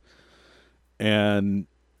Geeks, and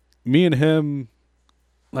me and him,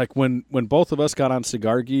 like when both of us got on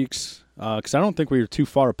Cigar Geeks, because I don't think we were too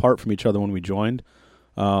far apart from each other when we joined.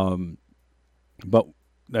 But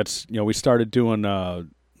that's we started doing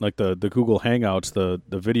like the Google Hangouts,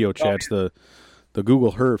 the video chats, the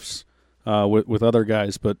Google Herfs with other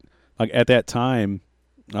guys. But like at that time,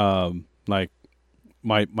 like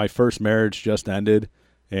my first marriage just ended,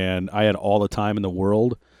 and I had all the time in the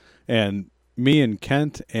world. And me and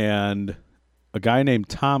Kent and a guy named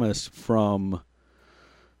Thomas from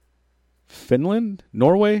Finland,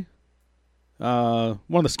 Norway, one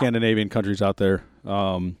of the Scandinavian countries out there.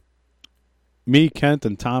 Me, Kent,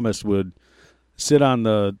 and Thomas would sit on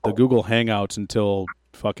the Google Hangouts until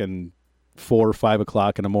fucking 4 or 5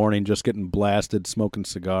 o'clock in the morning, just getting blasted, smoking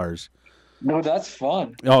cigars. No, that's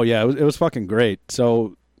fun. Oh yeah, it was fucking great.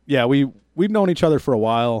 So yeah, we've known each other for a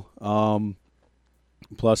while.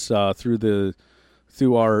 Plus through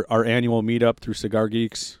our annual meetup through Cigar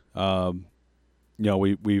Geeks,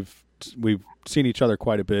 we've we've seen each other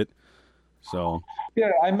quite a bit. So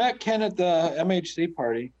Yeah, I met Ken at the MHC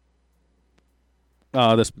party.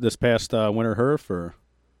 this past winter herf or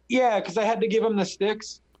Yeah, because I had to give him the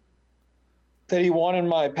sticks that he won in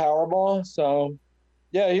my Powerball. So,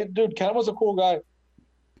 yeah, dude, Ken was a cool guy.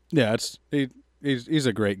 yeah, he's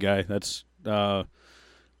a great guy. That's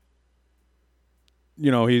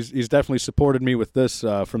he's definitely supported me with this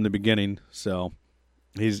from the beginning. So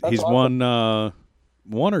he's awesome. won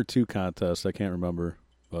one or two contests. I can't remember,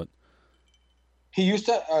 but He used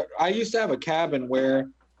to. I used to have a cabin where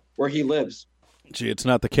he lives. gee, it's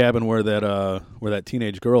not the cabin where that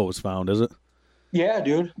teenage girl was found, is it? Yeah,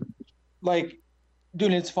 dude. Like,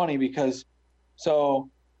 dude, it's funny because so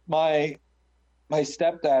my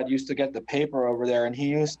stepdad used to get the paper over there, and he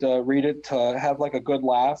used to read it to have like a good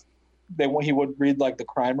laugh. He would read like the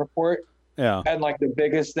crime report, Yeah. and like the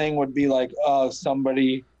biggest thing would be like, oh,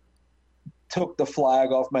 somebody took the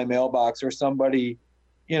flag off my mailbox, or somebody,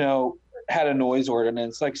 had a noise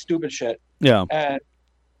ordinance, like stupid shit. Yeah. And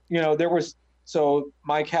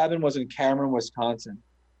my cabin was in Cameron, Wisconsin.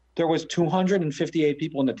 There was 258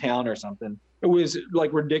 people in the town or something. It was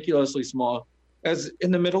like ridiculously small, as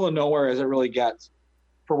in the middle of nowhere as it really gets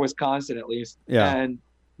for Wisconsin, at least. Yeah. And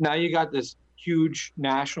now you got this huge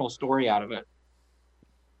national story out of it.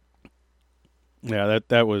 Yeah,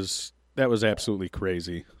 that was absolutely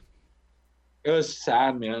crazy. It was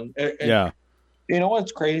sad, man. Yeah. You know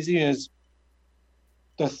what's crazy is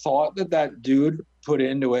the thought that dude put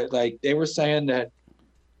into it. Like, they were saying that,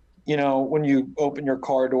 when you open your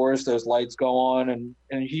car doors, those lights go on, and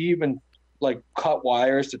he even like cut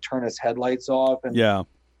wires to turn his headlights off, and Yeah.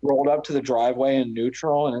 rolled up to the driveway in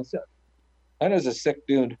neutral. And that is a sick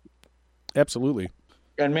dude. Absolutely.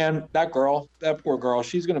 And man, that poor girl,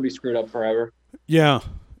 she's going to be screwed up forever. Yeah.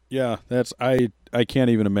 Yeah, that's I can't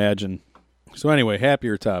even imagine. So anyway,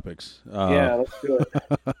 happier topics. Yeah, let's do it.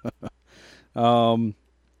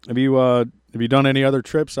 Have you done any other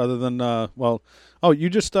trips other than you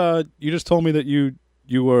just told me that you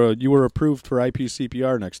were approved for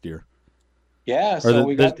IPCPR next year. Yeah, so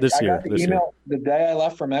I got the email the day I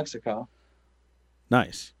left for Mexico.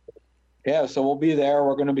 Nice. Yeah, so we'll be there.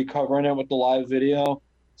 We're going to be covering it with the live video.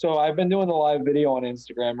 So I've been doing the live video on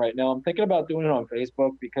Instagram right now. I'm thinking about doing it on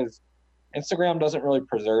Facebook because Instagram doesn't really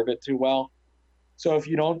preserve it too well. So if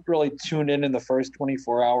you don't really tune in the first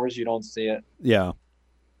 24 hours, you don't see it. Yeah.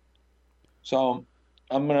 So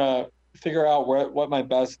I'm going to figure out what my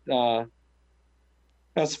best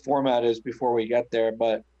format is before we get there.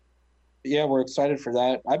 But yeah, we're excited for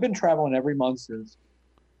that. I've been traveling every month since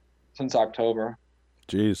October.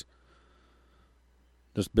 Jeez.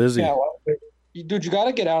 Just busy. Yeah, well, dude, you got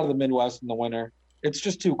to get out of the Midwest in the winter. It's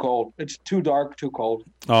just too cold. It's too dark, too cold.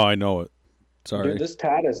 Oh, I know it. Sorry. Dude, this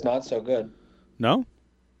tat is not so good. No?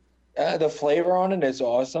 The flavor on it is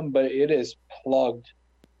awesome, but it is plugged.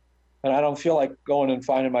 And I don't feel like going and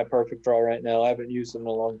finding my perfect draw right now. I haven't used it in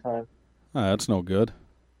a long time. Oh, that's no good.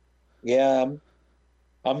 Yeah,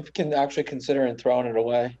 I'm actually considering throwing it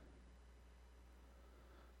away.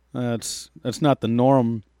 That's not the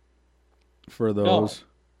norm for those.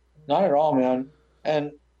 No, not at all, man.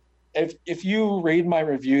 And if you read my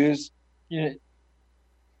reviews,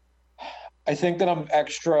 I think that I'm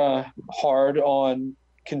extra hard on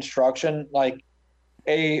construction. Like,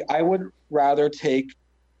 I would rather take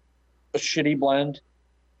a shitty blend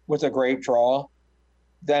with a great draw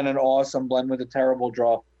than an awesome blend with a terrible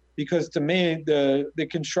draw. Because to me, the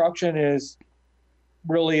construction is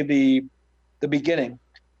really the beginning.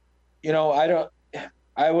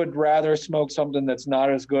 I would rather smoke something that's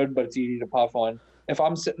not as good, but it's easy to puff on. If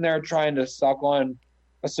I'm sitting there trying to suck on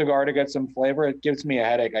a cigar to get some flavor, it gives me a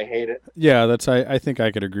headache. I hate it. Yeah, I think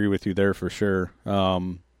I could agree with you there for sure.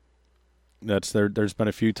 There's been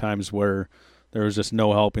a few times where there was just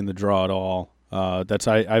no helping the draw at all.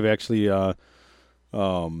 I've actually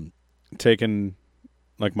taken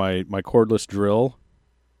like my cordless drill,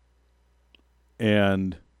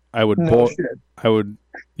 and I would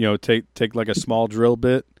take like a small drill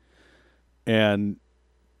bit and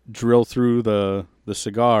drill through the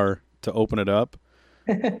cigar to open it up.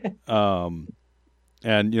 And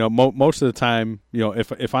most of the time,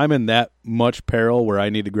 if I'm in that much peril where I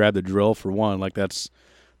need to grab the drill, for one, like that's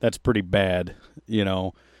pretty bad.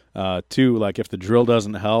 Two, like if the drill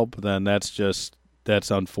doesn't help, then that's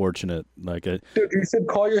unfortunate. Like dude, you should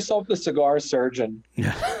call yourself the cigar surgeon.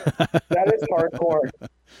 That is hardcore.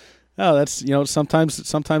 Oh, that's sometimes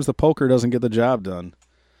the poker doesn't get the job done.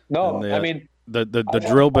 No, I mean the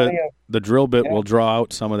drill bit will draw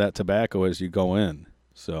out some of that tobacco as you go in.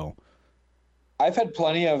 So I've had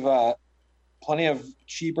plenty of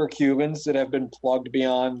cheaper Cubans that have been plugged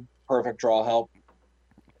beyond perfect draw help.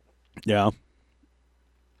 Yeah.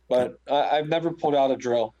 But I've never pulled out a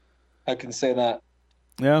drill. I can say that.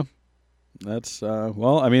 Yeah. That's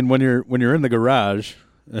well, I mean, when you're in the garage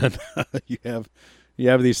and you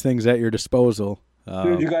have these things at your disposal.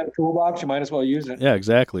 Dude, you got a toolbox, you might as well use it. Yeah,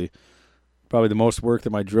 exactly. Probably the most work that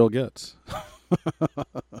my drill gets.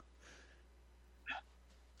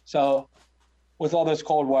 So, with all this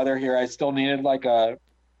cold weather here, I still needed like a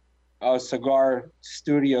cigar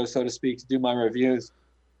studio, so to speak, to do my reviews.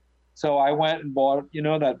 So I went and bought,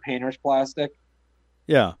 that painter's plastic.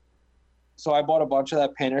 Yeah. So I bought a bunch of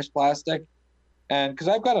that painter's plastic, and because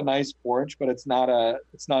I've got a nice porch, but it's not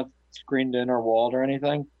screened in or walled or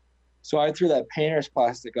anything. So I threw that painter's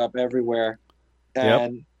plastic up everywhere,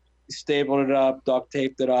 and stapled it up, duct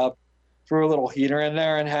taped it up, threw a little heater in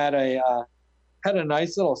there, and had a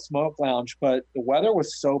nice little smoke lounge. But the weather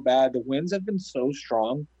was so bad, the winds have been so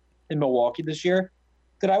strong in Milwaukee this year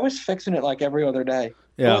that I was fixing it like every other day.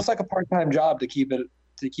 Yeah. It was like a part-time job to keep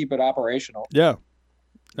it operational. Yeah.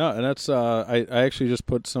 No, and that's I actually just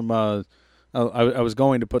put some I was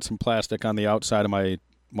going to put some plastic on the outside of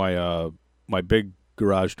my big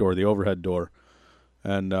garage door, the overhead door,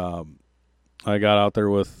 and I got out there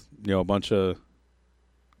with a bunch of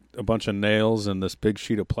nails and this big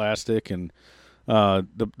sheet of plastic, and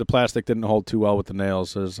the plastic didn't hold too well with the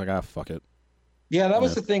nails, so I was like, fuck it. Yeah, that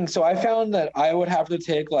was the thing. So I found that I would have to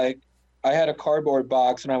take I had a cardboard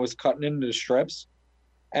box and I was cutting into strips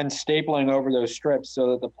and stapling over those strips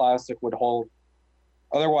so that the plastic would hold.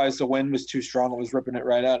 Otherwise, the wind was too strong. It was ripping it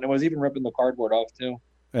right out. And it was even ripping the cardboard off, too.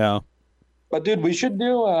 Yeah. But, dude, we should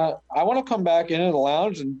do I want to come back into the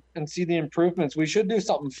lounge and see the improvements. We should do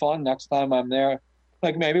something fun next time I'm there.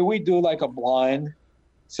 Like, maybe we do, like, a blind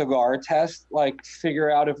cigar test. Like,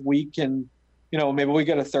 figure out if we can, maybe we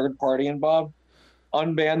get a third party involved.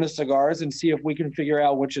 Unban the cigars and see if we can figure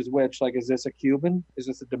out which is which. Like, is this a Cuban? Is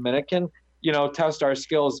this a Dominican? Test our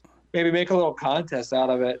skills. Maybe make a little contest out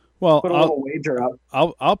of it. Well, put a little wager up.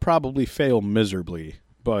 I'll probably fail miserably.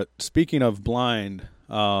 But speaking of blind,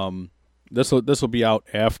 this will be out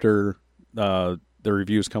after the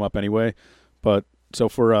reviews come up anyway. But so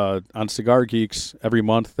for on Cigar Geeks, every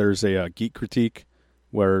month there's a geek critique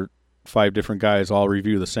where 5 different guys all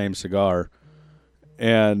review the same cigar,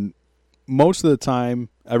 and most of the time,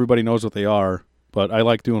 everybody knows what they are, but I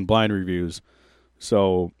like doing blind reviews.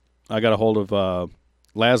 So I got a hold of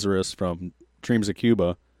Lazarus from Dreams of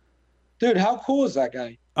Cuba. Dude, how cool is that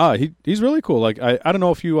guy? He's really cool. Like I don't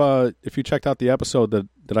know if you checked out the episode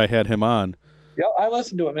that I had him on. Yeah, I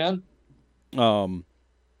listened to it, man.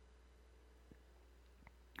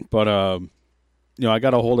 But I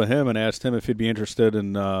got a hold of him and asked him if he'd be interested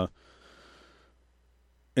in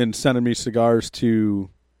sending me cigars to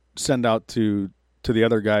send out to the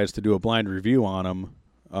other guys to do a blind review on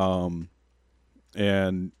them.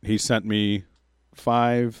 And he sent me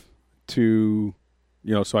 5 to,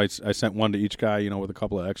 so I sent 1 to each guy, with a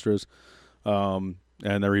couple of extras. And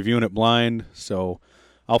they're reviewing it blind. So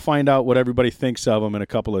I'll find out what everybody thinks of them in a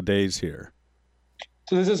couple of days here.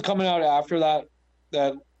 So this is coming out after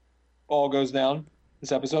that all goes down,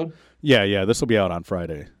 this episode? Yeah. This will be out on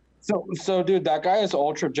Friday. So dude, that guy is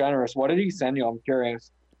ultra generous. What did he send you? I'm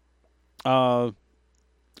curious. I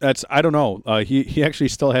don't know. He actually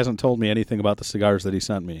still hasn't told me anything about the cigars that he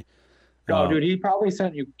sent me. No, dude, he probably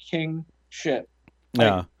sent you king shit.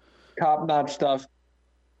 Yeah. Top-notch stuff.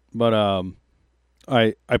 But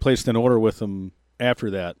I placed an order with him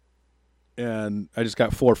after that, and I just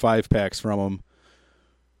got 4 5-packs from him.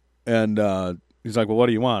 And he's like, "Well, what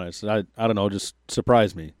do you want?" I said, "I don't know, just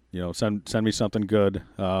surprise me. Send me something good."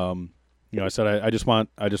 I said, I just want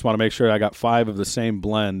to make sure I got 5 of the same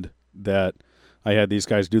blend that I had these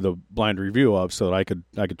guys do the blind review of, so that I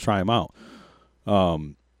could try them out.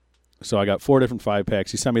 So I got 4 different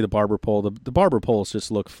 5-packs. He sent me the barber pole. The barber poles just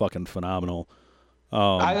look fucking phenomenal.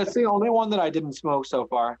 That's the only one that I didn't smoke so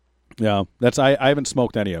far. Yeah, I haven't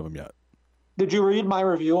smoked any of them yet. Did you read my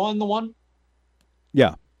review on the one?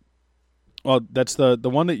 Yeah. Well, that's the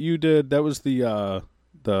one that you did. That was the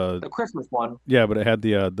Christmas one. Yeah, but it had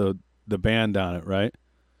the band on it, right?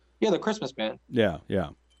 Yeah, the Christmas band. Yeah.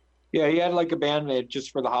 Yeah, he had like a band made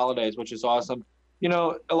just for the holidays, which is awesome.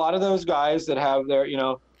 A lot of those guys that have their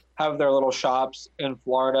little shops in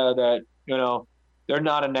Florida that, they're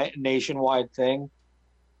not a nationwide thing.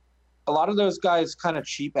 A lot of those guys kind of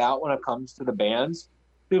cheap out when it comes to the bands.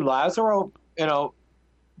 Dude, Lazaro,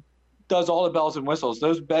 does all the bells and whistles.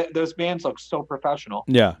 Those bands look so professional.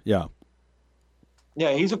 Yeah.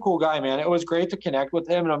 Yeah, he's a cool guy, man. It was great to connect with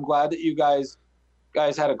him, and I'm glad that you guys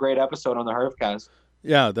had a great episode on the Herfcast.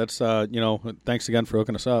 Yeah, that's thanks again for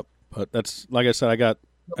hooking us up. But that's, like I said, I got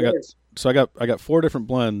I got 4 different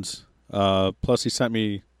blends. Plus he sent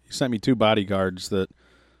me 2 bodyguards that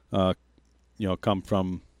come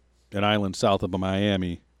from an island south of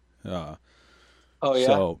Miami. Oh yeah.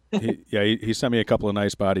 So he sent me a couple of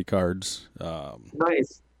nice body cards.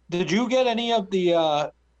 Nice. Did you get any of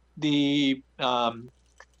the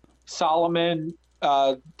Solomon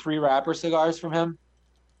 3 wrapper cigars from him?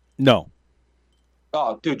 No.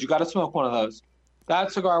 Oh, dude, you got to smoke one of those.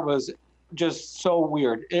 That cigar was just so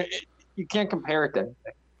weird. You can't compare it to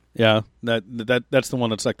anything. Yeah, that's the one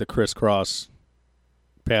that's like the crisscross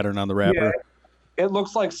pattern on the wrapper. Yeah. It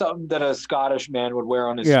looks like something that a Scottish man would wear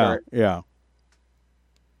on his shirt. Yeah.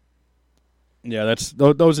 Yeah,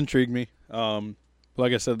 those intrigue me.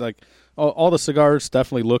 Like I said, like all the cigars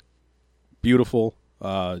definitely look beautiful.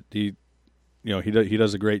 He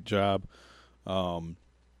does a great job.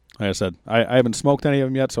 Like I said, I haven't smoked any of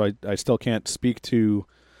them yet, so I still can't speak to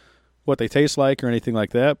what they taste like or anything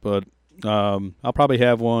like that. But I'll probably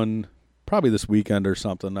have one this weekend or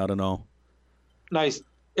something. I don't know. Nice.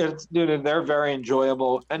 Dude, they're very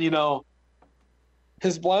enjoyable. And,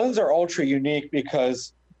 his blends are ultra unique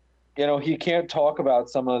because, he can't talk about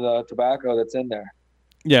some of the tobacco that's in there.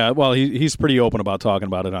 Yeah, well, he's pretty open about talking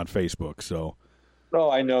about it on Facebook, so. Oh,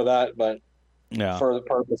 I know that, but yeah, for the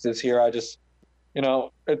purposes here, I just,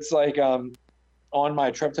 it's like on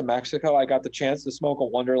my trip to Mexico, I got the chance to smoke a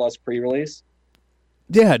Wonderlust pre-release.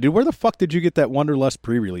 Yeah, dude, where the fuck did you get that Wonderlust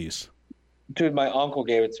pre-release? Dude, my uncle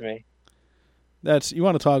gave it to me. You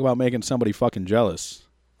want to talk about making somebody fucking jealous.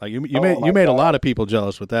 Like you made a lot of people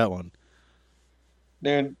jealous with that one.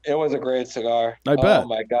 Dude, it was a great cigar. I bet. Oh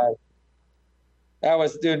my God. That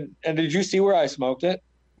was, dude, and did you see where I smoked it?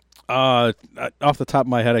 Off the top of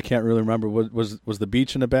my head, I can't really remember. Was the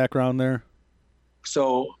beach in the background there?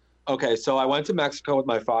 So I went to Mexico with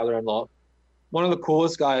my father-in-law. One of the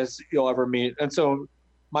coolest guys you'll ever meet. And so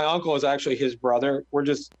my uncle is actually his brother.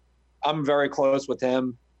 I'm very close with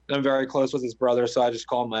him. I'm very close with his brother, so I just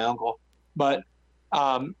call him my uncle. But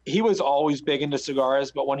he was always big into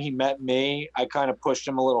cigars, but when he met me, I kind of pushed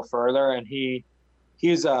him a little further, and he's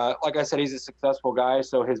like I said, he's a successful guy,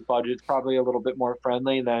 so his budget's probably a little bit more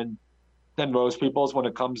friendly than most people's when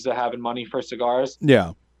it comes to having money for cigars.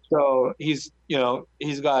 Yeah. So he's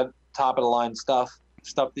got top of the line stuff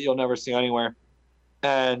that you'll never see anywhere.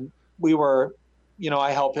 And we were,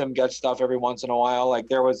 I help him get stuff every once in a while. Like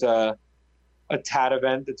there was a TAT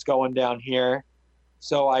event that's going down here.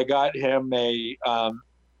 So I got him a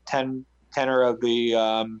tenner of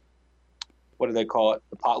the, what do they call it?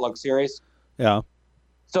 The potluck series. Yeah.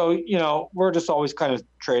 So, we're just always kind of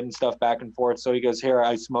trading stuff back and forth. So he goes, here,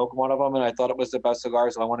 I smoked one of them and I thought it was the best cigar,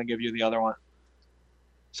 so I want to give you the other one.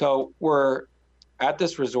 So we're at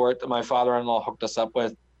this resort that my father-in-law hooked us up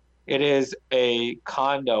with. It is a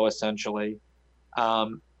condo, essentially.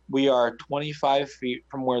 We are 25 feet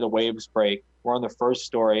from where the waves break. We're on the first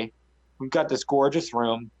story. We've got this gorgeous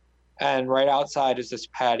room, and right outside is this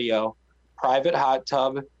patio, private hot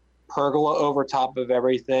tub, pergola over top of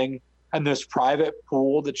everything, and this private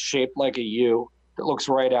pool that's shaped like a U that looks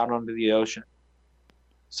right out onto the ocean.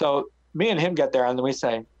 So me and him get there, and then we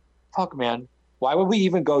say, fuck, man, why would we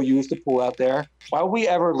even go use the pool out there? Why would we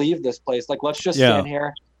ever leave this place? Like, let's just stand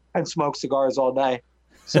here and smoke cigars all day.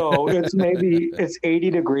 So it's 80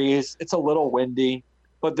 degrees. It's a little windy,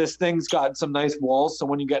 but this thing's got some nice walls. So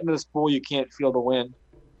when you get into this pool, you can't feel the wind.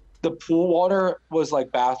 The pool water was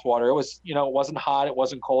like bath water. It was, it wasn't hot. It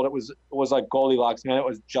wasn't cold. It was like Goldilocks, man. It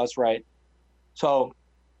was just right. So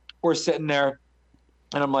we're sitting there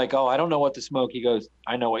and I'm like, oh, I don't know what to smoke. He goes,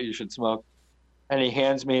 I know what you should smoke. And he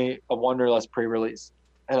hands me a Wonderlust pre-release.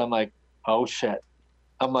 And I'm like, oh shit.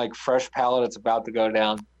 I'm like, fresh palate. It's about to go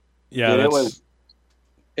down. Yeah. Dude,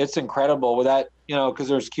 it's incredible with that, cause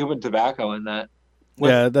there's Cuban tobacco in that.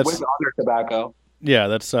 With other tobacco. Yeah.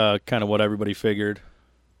 That's kind of what everybody figured.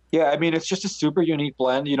 Yeah, I mean, it's just a super unique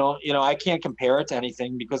blend. I can't compare it to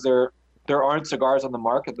anything because there aren't cigars on the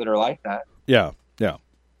market that are like that. Yeah, yeah.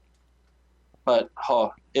 But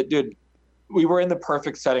dude, we were in the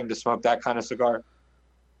perfect setting to smoke that kind of cigar.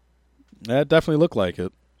 That definitely looked like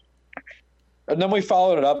it. And then we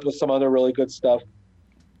followed it up with some other really good stuff.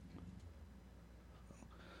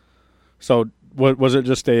 So, what was it?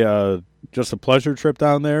 Just a pleasure trip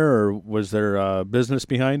down there, or was there business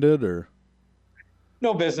behind it, or?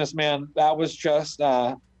 No business, man. That was just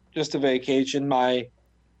a vacation. My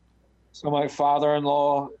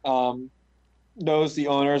father-in-law knows the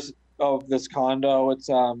owners of this condo. It's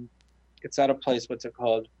at a place, what's it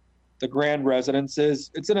called? The Grand Residences.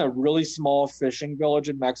 It's in a really small fishing village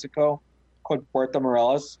in Mexico called Puerto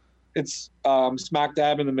Morelos. It's smack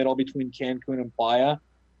dab in the middle between Cancun and Playa.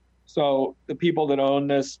 So the people that own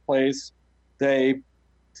this place, they,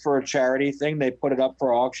 for a charity thing, they put it up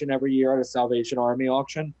for auction every year at a Salvation Army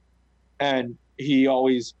auction, and he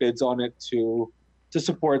always bids on it to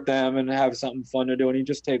support them and have something fun to do. And he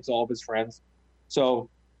just takes all of his friends. So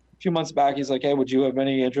a few months back, he's like, "Hey, would you have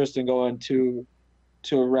any interest in going to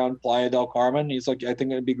around Playa del Carmen?" He's like, "I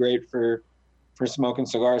think it'd be great for smoking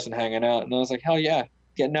cigars and hanging out." And I was like, "Hell yeah."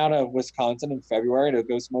 Getting out of Wisconsin in February to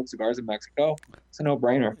go smoke cigars in Mexico, it's a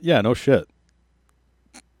no-brainer. Yeah, no shit.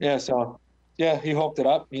 Yeah, so yeah, he hooked it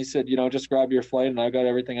up. He said, just grab your flight and I got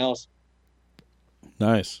everything else.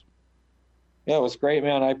 Nice. Yeah, it was great,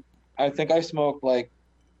 man. I think I smoked like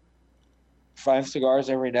 5 cigars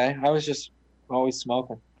every day. I was just always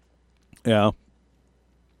smoking. Yeah.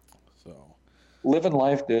 So living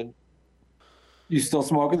life, dude. You still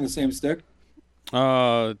smoking the same stick?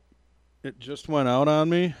 It just went out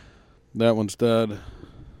on me. That one's dead.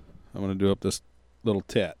 I'm gonna do up this little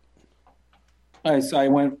tat. All right, so I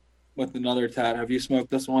went with another tat. Have you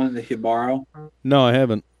smoked this one, the Hibaro? No, I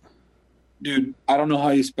haven't. Dude, I don't know how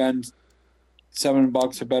you spend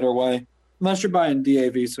 $7 a better way. Unless you're buying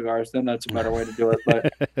DAV cigars, then that's a better way to do it.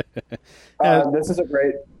 But this is a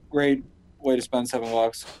great way to spend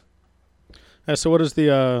 $7. Yeah, so what is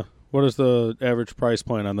the average price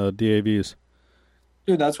point on the DAVs?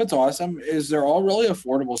 Dude, that's what's awesome is they're all really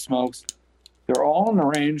affordable smokes. They're all in the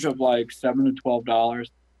range of like $7 to $12.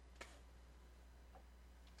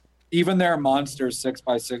 Even their monsters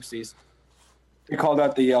 6x60s. They call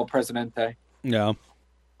that the El Presidente. Yeah.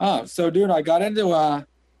 Oh, so dude, I got into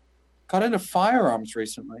firearms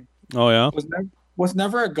recently. Oh yeah. Was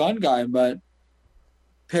never a gun guy, but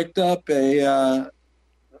picked up a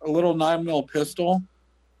little 9mm pistol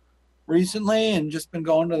recently, and just been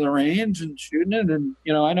going to the range and shooting it. And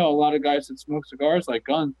I know a lot of guys that smoke cigars like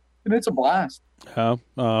guns, and it's a blast. Yeah.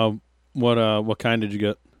 What kind did you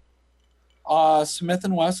get? Smith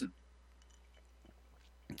and Wesson.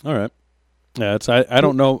 All right. Yeah, I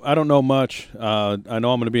don't know much. I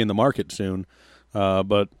know I'm going to be in the market soon,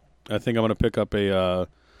 but I think I'm going to pick up a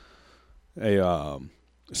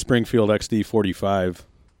Springfield XD45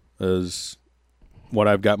 is what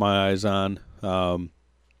I've got my eyes on.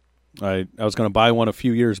 I was going to buy one a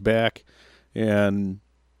few years back and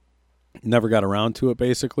never got around to it,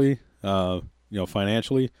 basically,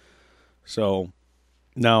 financially. So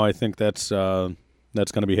now I think that's going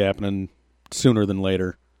to be happening sooner than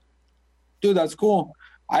later. Dude, that's cool.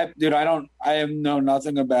 I know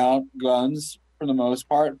nothing about guns for the most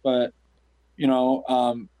part, but I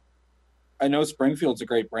know Springfield's a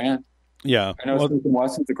great brand. Yeah. I know Smith &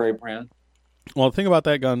 Wesson's a great brand. Well, the thing about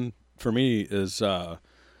that gun for me is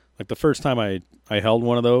like the first time I held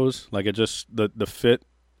one of those, like it just the fit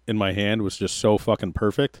in my hand was just so fucking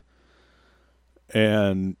perfect.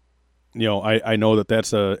 And I know that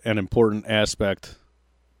that's an important aspect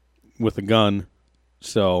with a gun.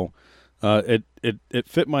 So it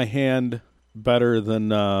fit my hand better than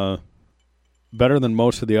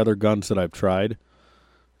most of the other guns that I've tried.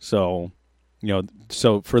 So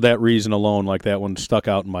so for that reason alone, like that one stuck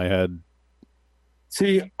out in my head.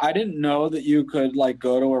 See, I didn't know that you could like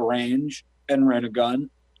go to a range and rent a gun.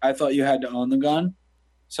 I thought you had to own the gun.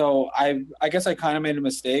 So I guess I kind of made a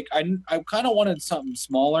mistake. I kind of wanted something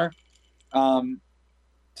smaller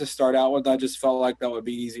to start out with. I just felt like that would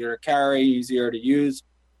be easier to carry, easier to use.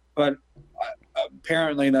 But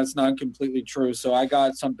apparently that's not completely true. So I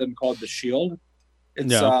got something called the Shield.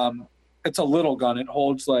 It's it's a little gun. It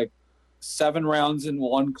holds like 7 rounds in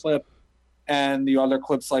one clip, and the other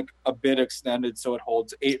clip's like a bit extended, so it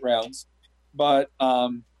holds 8 rounds. But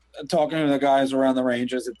talking to the guys around the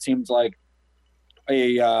ranges, it seems like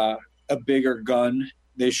a bigger gun.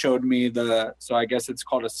 They showed me so I guess it's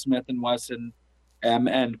called a Smith & Wesson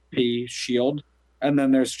M&P Shield, and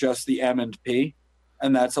then there's just the M&P,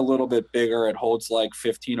 and that's a little bit bigger. It holds like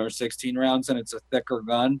 15 or 16 rounds, and it's a thicker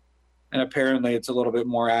gun, and apparently it's a little bit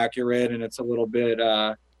more accurate, and it's a little bit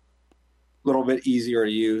easier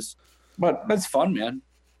to use. But it's fun, man.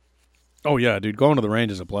 Oh yeah, dude, going to the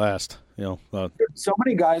range is a blast. So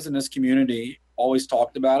many guys in this community always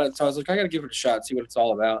talked about it, so I was like, I got to give it a shot, see what it's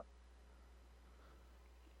all about.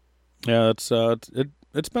 Yeah,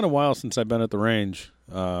 it's been a while since I've been at the range.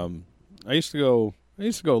 I used to go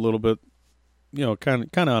a little bit, kind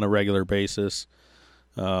of on a regular basis.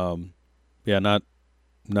 Yeah, not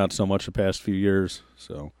so much the past few years.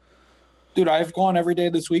 So, dude, I've gone every day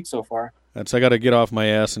this week so far. I got to get off my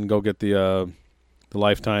ass and go get the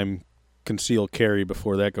lifetime concealed carry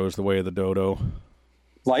before that goes the way of the dodo.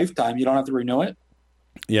 Lifetime? You don't have to renew it?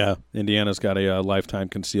 Yeah, Indiana's got a lifetime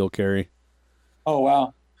concealed carry. Oh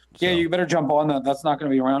wow. Yeah, you better jump on that. That's not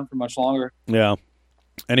going to be around for much longer. Yeah,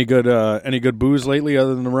 Any good booze lately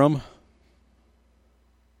other than the rum?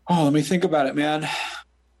 Oh, let me think about it, man.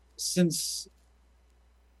 You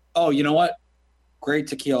know what? Great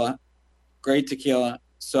tequila. Great tequila.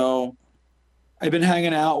 So I've been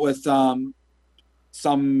hanging out with some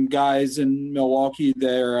guys in Milwaukee.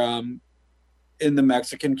 They're in the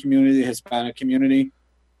Mexican community, the Hispanic community,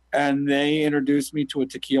 and they introduced me to a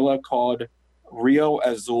tequila called Rio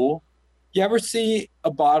Azul. You ever see a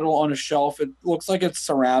bottle on a shelf? It looks like it's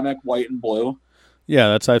ceramic, white and blue.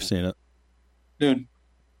 Yeah, I've seen it. Dude,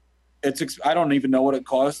 I don't even know what it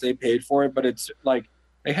costs. They paid for it, but it's like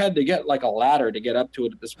they had to get like a ladder to get up to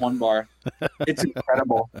it at this one bar. It's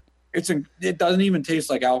incredible. It doesn't even taste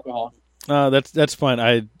like alcohol. That's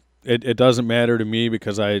fine. It doesn't matter to me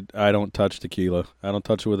because I don't touch tequila. I don't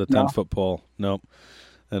touch it with a 10-foot pole. Nope.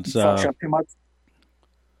 It's Fucks up too much.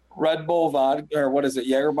 Red Bull vodka, or what is it?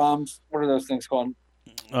 Jaeger bombs. What are those things called?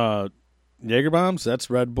 Jaeger bombs. That's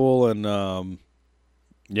Red Bull and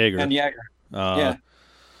Jaeger. And Jaeger. Yeah.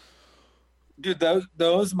 Dude,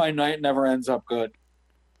 those my night never ends up good.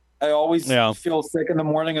 I always feel sick in the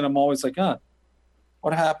morning, and I'm always like,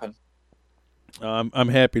 what happened? I'm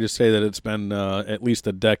happy to say that it's been at least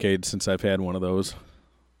a decade since I've had one of those.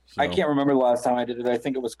 So. I can't remember the last time I did it. I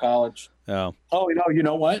think it was college. Yeah. Oh, you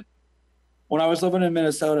know what? When I was living in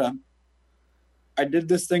Minnesota, I did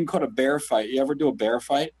this thing called a bear fight. You ever do a bear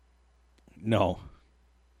fight? No.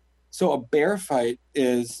 So a bear fight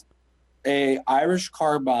is a Irish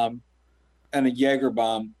car bomb and a Jaeger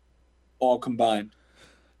bomb all combined.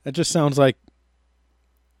 That just sounds like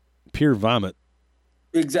pure vomit.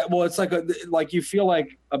 Exactly. Well, it's like you feel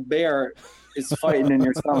like a bear is fighting in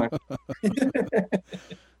your stomach.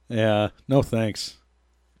 Yeah. No thanks,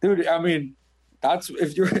 dude. I mean, that's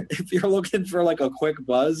if you're looking for like a quick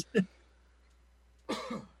buzz.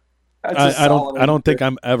 I don't think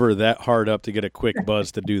I'm ever that hard up to get a quick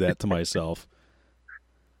buzz to do that to myself.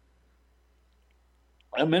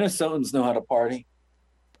 And Minnesotans know how to party.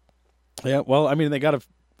 Yeah, well, I mean, they got to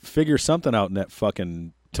figure something out in that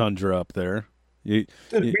fucking tundra up there. We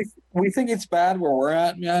think it's bad where we're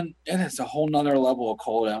at, man. And it's a whole nother level of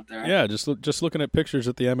cold out there. Yeah, just looking at pictures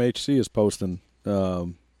that the MHC is posting.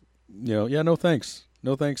 No thanks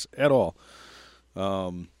at all.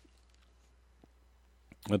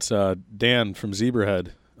 It's Dan from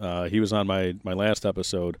Zebrahead. He was on my last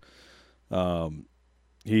episode.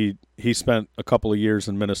 He spent a couple of years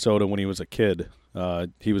in Minnesota when he was a kid.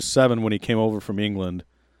 He was 7 when he came over from England,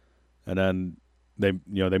 and then they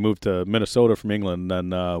moved to Minnesota from England.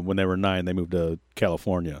 And then when they were 9, they moved to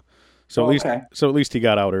California. So at least he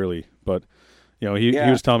got out early. But he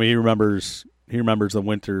was telling me he remembers the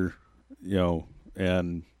winter.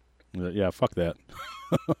 And fuck that.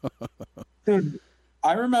 Dude,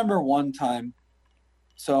 I remember one time.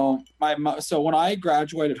 So when I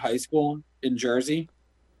graduated high school in Jersey,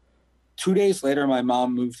 2 days later, my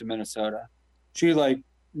mom moved to Minnesota. She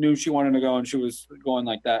knew she wanted to go, and she was going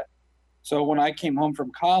like that. So when I came home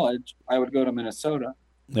from college, I would go to Minnesota.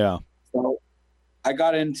 Yeah. So I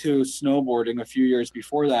got into snowboarding a few years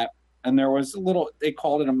before that, and there was they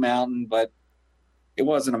called it a mountain, but it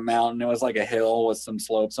wasn't a mountain. It was like a hill with some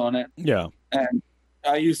slopes on it. Yeah. And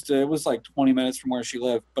it was like 20 minutes from where she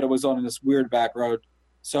lived, but it was on this weird back road.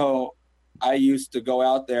 So I used to go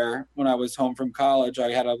out there when I was home from college.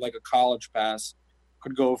 I had a college pass,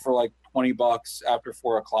 could go for like $20 after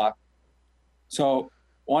 4:00. So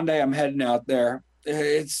one day I'm heading out there.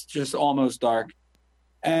 It's just almost dark.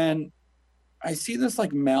 And I see this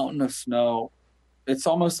like mountain of snow. It's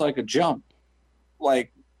almost like a jump,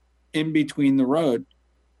 like in between the road.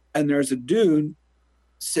 And there's a dude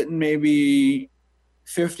sitting maybe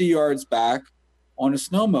 50 yards back on a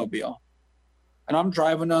snowmobile. And I'm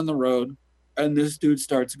driving down the road, and this dude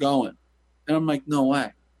starts going. And I'm like, no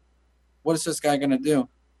way. What is this guy going to do?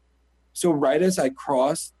 So right as I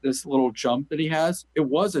crossed this little jump that he has, it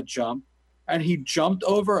was a jump, and he jumped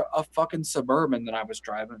over a fucking Suburban that I was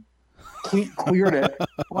driving, cleared it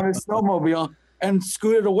on his snowmobile, and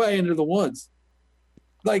scooted away into the woods.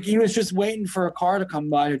 Like he was just waiting for a car to come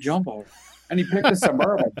by to jump over, and he picked a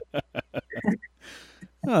Suburban.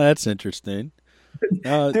 Oh, that's interesting.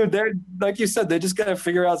 Dude, they're like you said, they just got to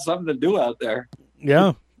figure out something to do out there.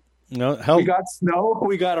 Yeah. No, hell, we got snow,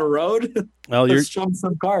 we got a road. Well, let's jump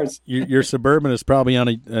some cars. Your Suburban is probably on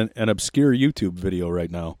an obscure YouTube video right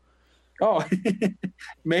now. Oh,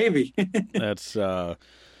 maybe. That's so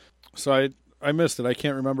I missed it. I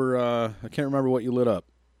can't remember what you lit up.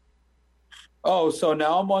 Oh, so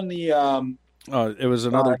now I'm on the it was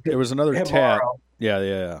another Tat.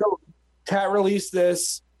 Yeah. So Tat released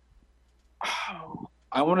this,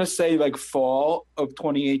 I want to say like fall of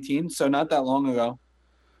 2018, so not that long ago.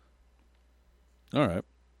 All right.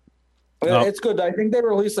 It's good. I think they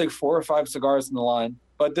released like 4 or 5 cigars in the line,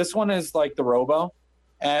 but this one is like the Robo,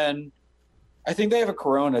 and I think they have a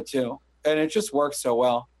Corona too, and it just works so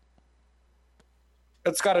well.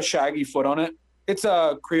 It's got a shaggy foot on it. It's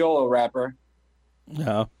a Criollo wrapper.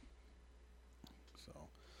 Yeah.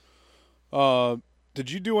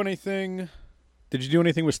 Did you do anything? Did you do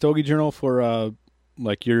anything with Stogie Journal for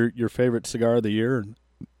like your favorite cigar of the year,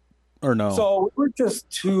 or no? So we're just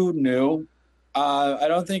too new. I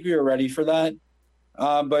don't think we were ready for that.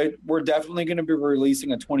 But we're definitely going to be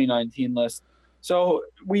releasing a 2019 list. So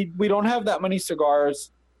we don't have that many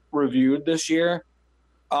cigars reviewed this year,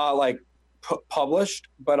 published.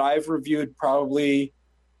 But I've reviewed probably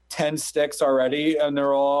 10 sticks already, and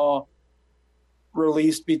they're all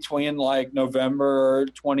released between like November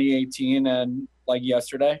 2018 and like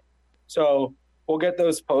yesterday. So we'll get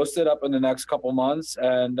those posted up in the next couple months,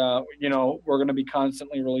 and we're going to be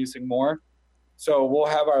constantly releasing more. So we'll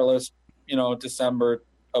have our list, December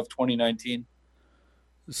of 2019.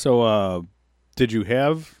 So did you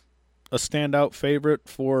have a standout favorite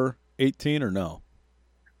for 18 or no?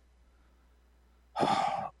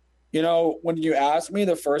 When you ask me,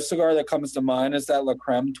 the first cigar that comes to mind is that La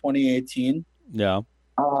Creme 2018. Yeah.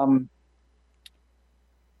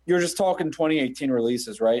 You're just talking 2018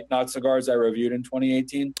 releases, right? Not cigars I reviewed in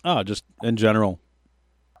 2018. Oh, just in general.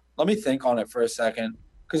 Let me think on it for a second,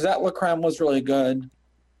 because that La Creme was really good.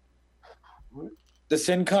 The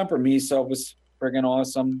Sin Compromiso was friggin'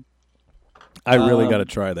 awesome. I really got to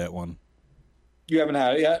try that one. You haven't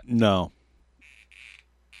had it yet? No.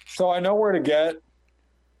 So I know where to get.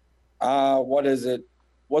 What is it?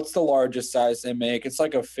 What's the largest size they make? It's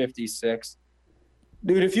like a 56.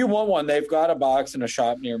 Dude, if you want one, they've got a box in a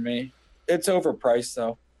shop near me. It's overpriced,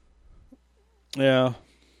 though. Yeah.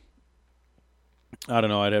 I don't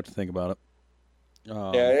know. I'd have to think about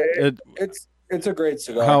it. It's a great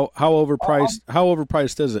cigar. How overpriced? How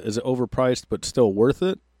overpriced is it? Is it overpriced but still worth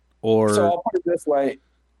it? Or so I'll put it this way: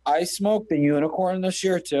 I smoked the Unicorn this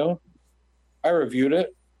year too. I reviewed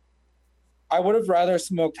it. I would have rather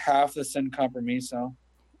smoked half the Sin Compromiso.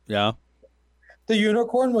 Yeah. The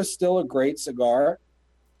Unicorn was still a great cigar,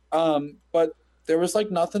 but there was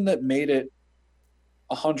like nothing that made it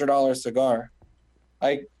 $100 cigar.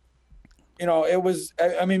 It was.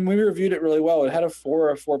 I mean, we reviewed it really well. It had a 4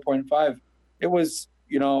 or a 4.5. It was,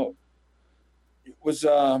 it was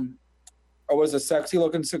a sexy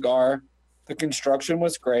looking cigar. The construction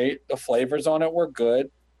was great. The flavors on it were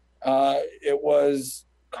good. It was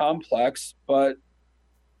complex, but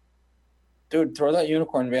dude, throw that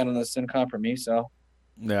Unicorn van on the Sin Compromiso.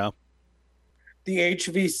 Yeah. The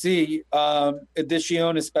HVC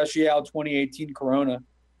Edición Especial 2018 Corona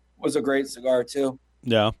was a great cigar too.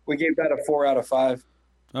 Yeah. We gave that a 4 out of 5.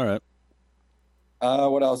 All right.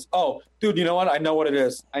 What else? Oh, dude, you know what? I know what it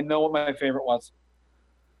is. I know what my favorite was.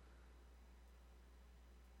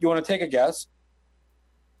 You want to take a guess?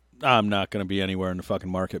 I'm not going to be anywhere in the fucking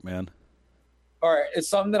market, man. All right. It's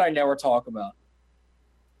something that I never talk about.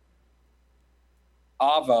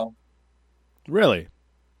 Avo. Really?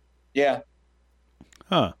 Yeah.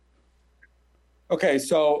 Huh. Okay,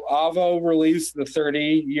 so Avo released the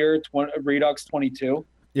 30-year Redux 22.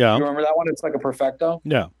 Yeah. You remember that one? It's like a Perfecto.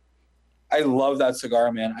 Yeah. I love that cigar,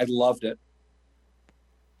 man. I loved it.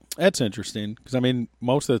 That's interesting because I mean,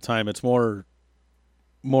 most of the time it's more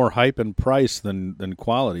hype and price than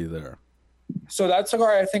quality there. So that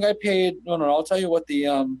cigar, I think I paid. No, I'll tell you what the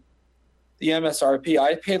MSRP.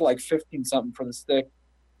 I paid like 15 something for the stick.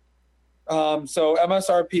 So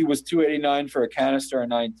MSRP was $289 for a canister of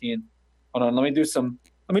 19. Hold on, let me do some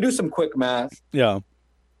quick math. Yeah.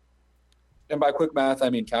 And by quick math, I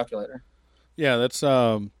mean calculator. Yeah, that's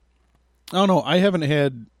I don't know. I haven't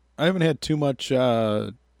had too much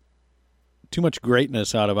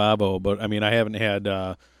greatness out of Abo, but I mean I haven't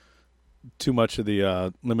had too much of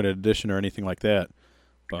the limited edition or anything like that.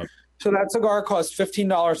 But so that cigar cost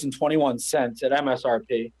 $15.21 at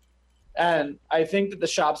MSRP, and I think that the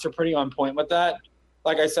shops are pretty on point with that.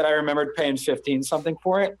 Like I said, I remembered paying 15 something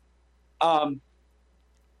for it.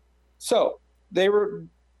 So they were,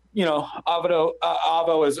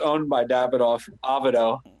 Avo is owned by Davidoff.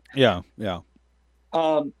 Avido. Yeah.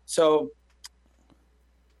 So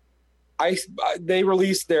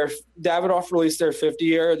Davidoff released their 50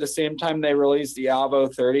 year at the same time they released the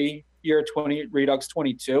Avo 30 year 20 Redux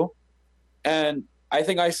 22, and I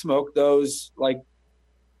think I smoked those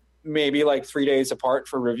maybe 3 days apart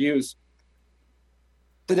for reviews.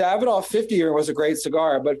 The Davidoff 50 year was a great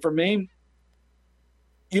cigar, but for me,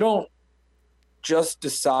 you don't just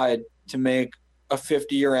decide to make a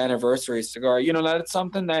 50-year anniversary cigar. That's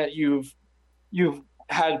something that you've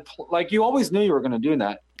like you always knew you were going to do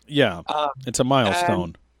that. Yeah, it's a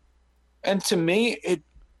milestone. And to me, it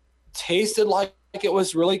tasted like it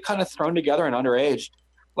was really kind of thrown together and underaged.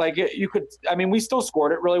 Like you could, I mean, we still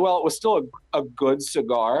scored it really well. It was still a good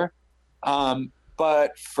cigar.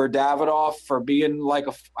 But for Davidoff, for being like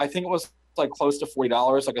I think it was like close to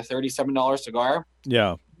 $40, like a $37 cigar.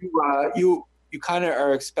 Yeah. You kind of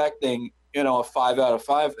are expecting, a 5 out of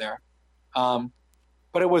 5 there.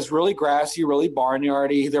 But it was really grassy, really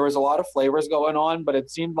barnyardy. There was a lot of flavors going on, but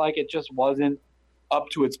it seemed like it just wasn't up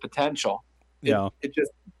to its potential. It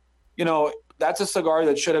just, that's a cigar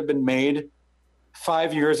that should have been made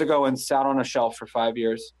 5 years ago and sat on a shelf for 5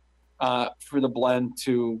 years for the blend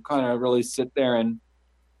to kind of really sit there and,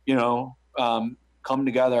 come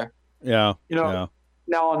together. Yeah. Now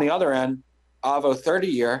on the other end, Avo 30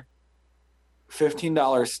 year,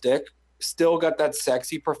 $15 stick, still got that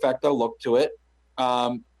sexy Perfecto look to it.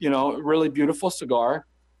 Really beautiful cigar.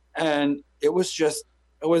 And it was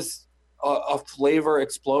a flavor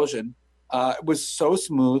explosion. It was so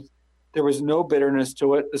smooth. There was no bitterness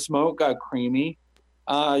to it. The smoke got creamy.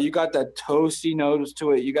 You got that toasty notes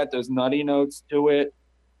to it. You got those nutty notes to it.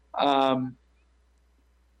 I'm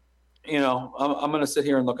going to sit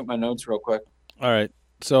here and look at my notes real quick. All right.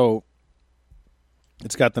 So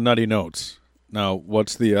it's got the nutty notes. Now,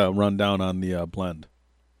 what's the rundown on the blend?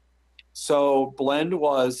 So blend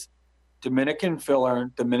was Dominican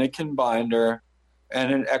filler, Dominican binder,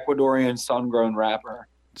 and an Ecuadorian sun-grown wrapper.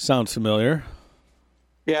 Sounds familiar.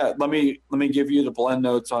 Yeah, let me give you the blend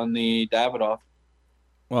notes on the Davidoff.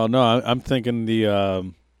 Well, no, I'm thinking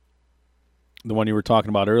the one you were talking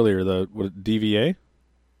about earlier, the DVA.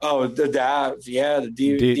 Oh, the DAV, yeah, the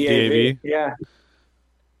DAV.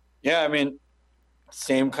 Yeah. I mean,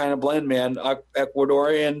 same kind of blend, man.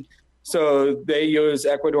 Ecuadorian. So they use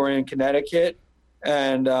Ecuadorian Connecticut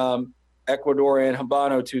and Ecuadorian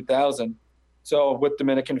Habano 2000. So with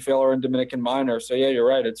Dominican filler and Dominican minor. So yeah, you're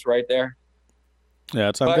right. It's right there.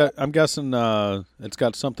 Yeah, I'm guessing it's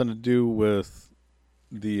got something to do with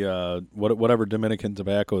the whatever Dominican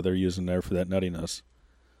tobacco they're using there for that nuttiness.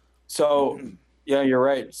 So yeah, you're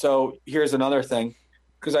right. So here's another thing,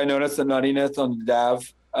 because I noticed the nuttiness on the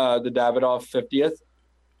DAV, the Davidoff 50th.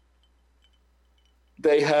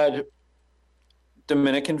 They had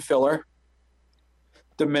Dominican filler,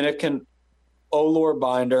 Dominican Olor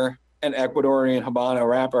binder, and Ecuadorian Habano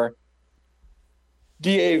wrapper.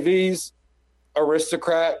 DAV's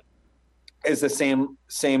Aristocrat is the same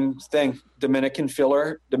thing. Dominican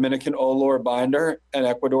filler, Dominican Olor binder, and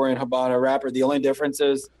Ecuadorian Habano wrapper. The only difference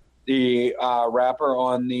is the wrapper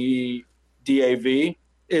on the DAV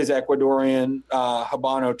is Ecuadorian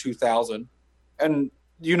Habano 2000. And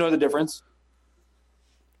you know the difference?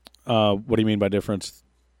 What do you mean by difference?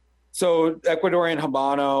 So Ecuadorian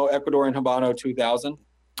Habano 2000.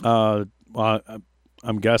 Well,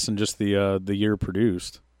 I'm guessing just the year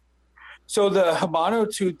produced. So the Habano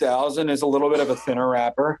 2000 is a little bit of a thinner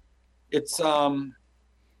wrapper. It's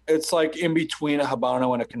like in between a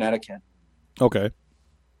Habano and a Connecticut. Okay.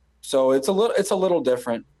 So it's a little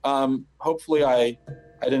different. Hopefully I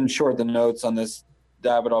didn't short the notes on this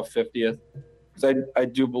Davidoff 50th, because I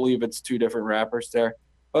do believe it's two different wrappers there.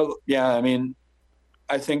 But yeah, I mean,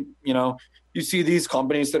 I think, you see these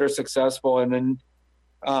companies that are successful and then,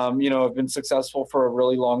 have been successful for a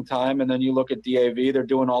really long time. And then you look at DAV, they're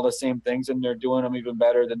doing all the same things and they're doing them even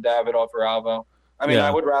better than Davidoff or Avo. I mean, yeah.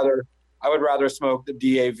 I would rather smoke the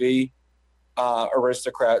DAV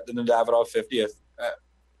Aristocrat than the Davidoff 50th,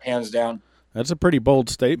 hands down. That's a pretty bold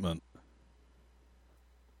statement.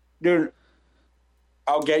 Dude,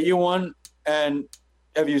 I'll get you one. And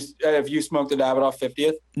have you smoked the Davidoff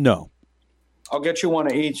 50th? No. I'll get you one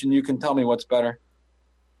of each, and you can tell me what's better.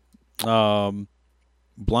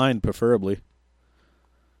 Blind, preferably.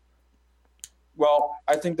 Well,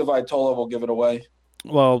 I think the Vitola will give it away.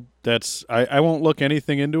 Well, I won't look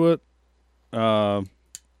anything into it. I'm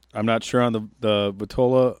not sure on the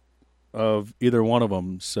Vitola of either one of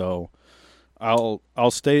them, so I'll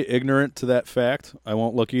stay ignorant to that fact. I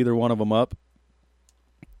won't look either one of them up,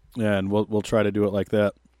 and we'll try to do it like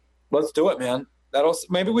that. Let's do it, man.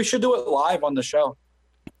 Maybe we should do it live on the show.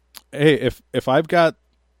 Hey, if I've got,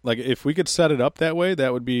 like, if we could set it up that way,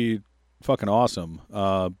 that would be fucking awesome.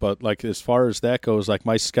 But like, as far as that goes, like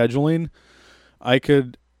my scheduling, I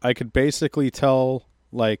could basically tell,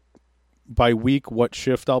 like, by week what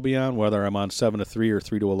shift I'll be on, whether I'm on 7 to 3 or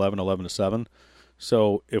 3 to 11, 11 to 7.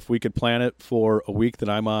 So if we could plan it for a week that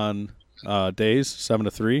I'm on days 7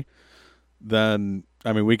 to 3, then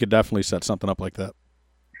I mean we could definitely set something up like that.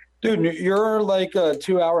 Dude, you're like a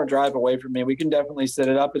 2-hour drive away from me. We can definitely set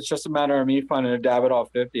it up. It's just a matter of me finding a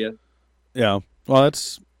Davidoff 50th. Yeah. Well,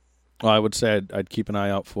 I would say I'd keep an eye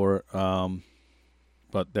out for it,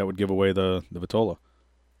 but that would give away the Vitola.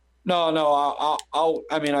 No,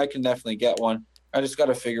 I mean, I can definitely get one. I just got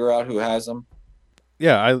to figure out who has them.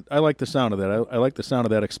 Yeah, I like the sound of that. I like the sound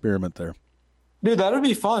of that experiment there. Dude, that would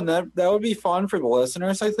be fun. That would be fun for the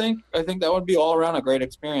listeners, I think. I think that would be all around a great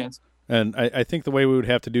experience. And I think the way we would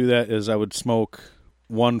have to do that is I would smoke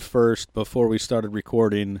one first before we started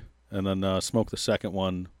recording, and then smoke the second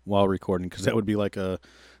one while recording, because that'd be like a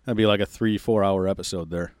 3-4 hour episode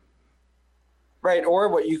there. Right, or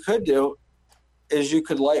what you could do is you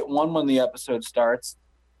could light one when the episode starts,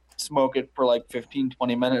 smoke it for like 15,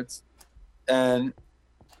 20 minutes, and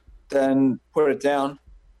then put it down.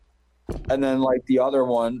 And then like the other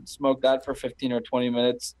one, smoke that for 15 or 20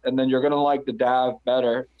 minutes, and then you're going to like the DAV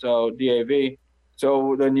better, so DAV.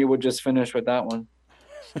 So then you would just finish with that one.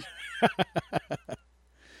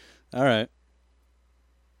 All right.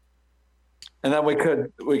 And then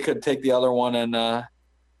we could take the other one and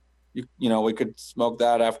we could smoke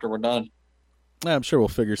that after we're done. Yeah, I'm sure we'll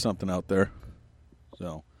figure something out there.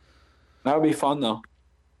 So that would be fun, though.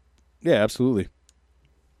 Yeah, absolutely.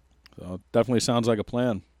 So it definitely sounds like a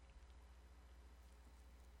plan.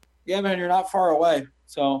 Yeah, man, you're not far away.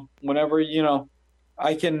 So whenever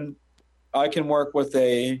I can work with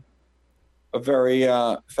a very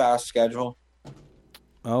fast schedule.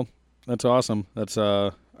 Oh, that's awesome. That's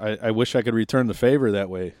I wish I could return the favor that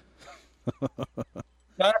way.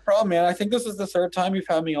 Not a problem, man. I think this is the third time you've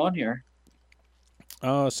had me on here.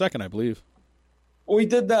 Second, I believe. We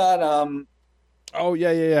did that. Oh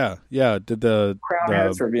yeah. Did the Crown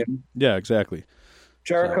Heads review? Yeah, exactly.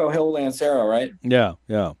 Jericho Hill Lancero, right? Yeah.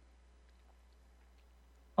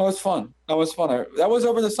 That was fun. That was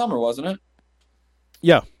over the summer, wasn't it?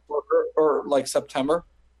 Yeah. Or like September.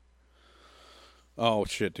 Oh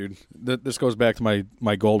shit, dude! This goes back to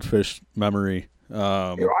my goldfish memory.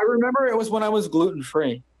 I remember it was when I was gluten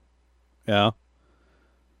free. Yeah.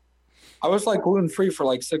 I was like gluten free for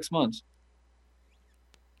like 6 months.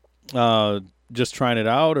 Just trying it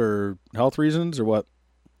out, or health reasons, or what?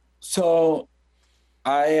 So,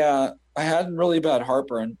 I had really bad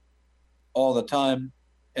heartburn all the time,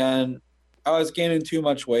 and I was gaining too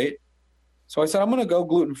much weight. So I said, I'm going to go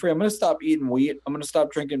gluten free. I'm going to stop eating wheat. I'm going to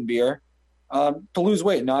stop drinking beer to lose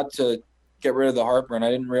weight, not to get rid of the heartburn.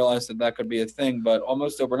 I didn't realize that could be a thing, but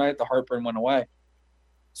almost overnight the heartburn went away.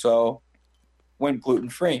 So went gluten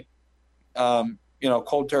free.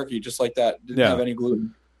 Cold turkey, just like that. Didn't have any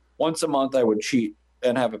gluten. Once a month I would cheat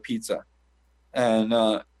and have a pizza, and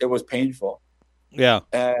it was painful. Yeah.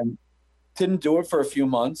 And didn't do it for a few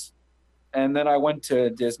months. And then I went to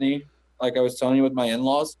Disney, like I was telling you, with my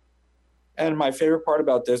in-laws. And my favorite part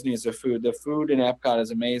about Disney is the food. The food in Epcot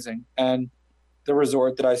is amazing. And the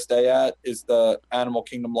resort that I stay at is the Animal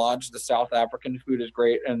Kingdom Lodge. The South African food is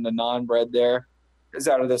great, and the naan bread there is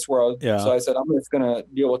out of this world. Yeah. So I said, I'm just going to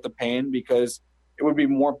deal with the pain, because it would be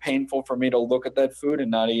more painful for me to look at that food and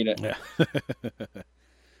not eat it.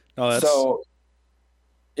 Yeah. So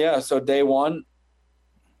day one,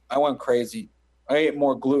 I went crazy. I ate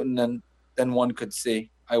more gluten than one could see.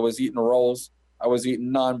 I was eating rolls. I was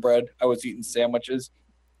eating naan bread. I was eating sandwiches.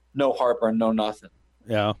 No heartburn, no nothing.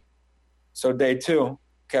 Yeah. So day 2,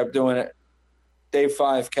 kept doing it. Day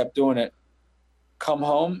 5, kept doing it. Come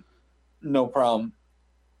home, no problem.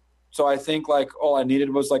 So I think like all I needed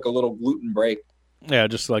was like a little gluten break. Yeah,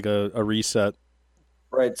 just like a reset.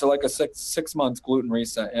 Right. So like a six months gluten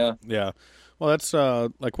reset. Yeah. Yeah. Well, that's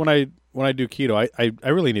like when I do keto, I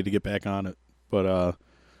really need to get back on it. But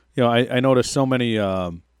I noticed so many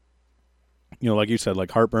like you said,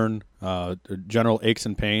 like heartburn, general aches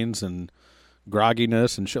and pains, and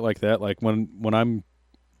grogginess and shit like that. Like when I'm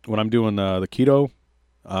doing the keto,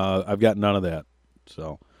 I've got none of that.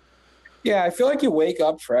 So yeah, I feel like you wake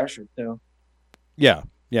up fresher too. Yeah,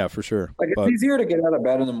 for sure. Like it's easier to get out of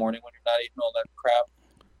bed in the morning when you're not eating all that crap.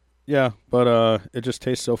 Yeah, but it just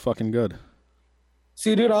tastes so fucking good.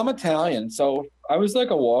 See, dude, I'm Italian, so I was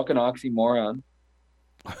like a walking oxymoron.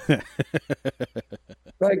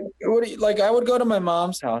 Like I would go to my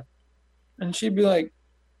mom's house, and she'd be like,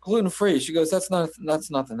 gluten free. She goes, that's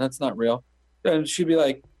nothing. That's not real. And she'd be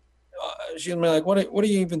like, what are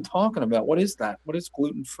you even talking about? What is that? What is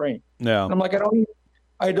gluten free? Yeah. And I'm like,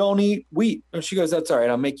 I don't eat wheat. And she goes, that's all right.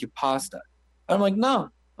 I'll make you pasta. And I'm like, no.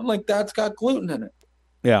 I'm like, that's got gluten in it.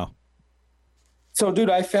 Yeah. So, dude,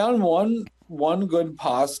 I found one good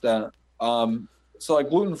pasta. So like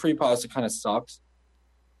gluten-free pasta kind of sucks.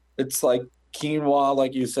 It's like quinoa,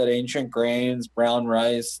 like you said, ancient grains, brown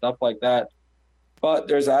rice, stuff like that. But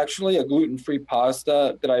there's actually a gluten-free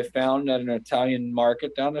pasta that I found at an Italian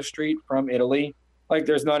market down the street from Italy. Like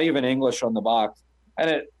there's not even English on the box, and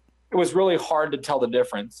it was really hard to tell the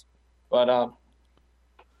difference. But I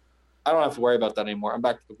don't have to worry about that anymore. I'm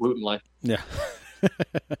back to the gluten life. Yeah.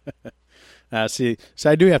 See, so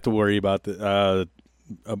I do have to worry about the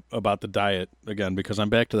diet again because I'm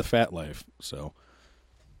back to the fat life. So,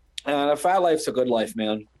 the fat life's a good life,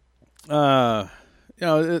 man.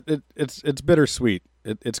 It's bittersweet.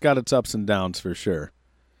 It's got its ups and downs for sure.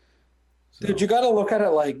 So. Dude, you got to look at it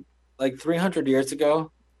like 300 years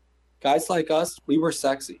ago. Guys like us, we were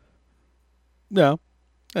sexy. Yeah,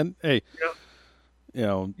 and hey,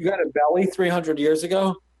 you got a belly 300 years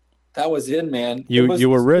ago. That was in, man. You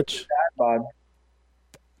were rich.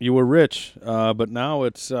 You were rich, but now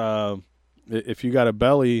it's if you got a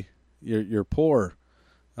belly, you're poor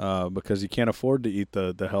because you can't afford to eat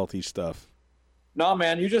the healthy stuff. No,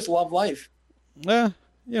 man, you just love life.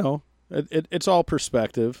 It's all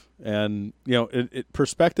perspective, and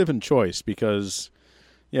perspective and choice. Because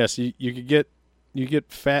yes, you could get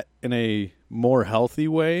fat in a more healthy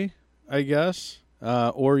way, I guess,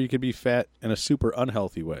 or you could be fat in a super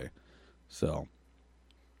unhealthy way. So,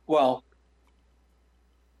 well,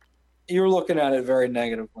 you're looking at it very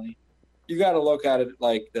negatively. You got to look at it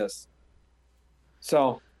like this.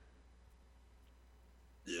 So,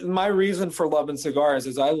 my reason for loving cigars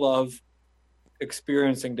is I love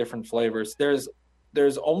experiencing different flavors. There's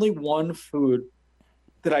only one food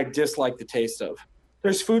that I dislike the taste of.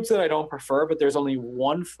 There's foods that I don't prefer, but there's only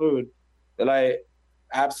one food that I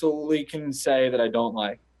absolutely can say that I don't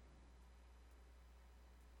like.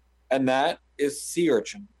 And that is sea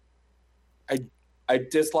urchin. I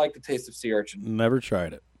dislike the taste of sea urchin. Never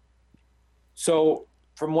tried it. So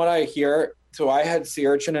from what I hear, I had sea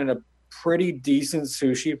urchin in a pretty decent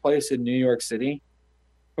sushi place in New York City.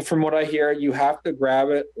 But from what I hear, you have to grab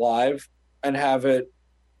it live and have it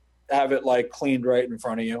like cleaned right in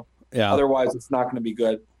front of you. Yeah. Otherwise, it's not going to be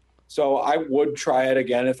good. So I would try it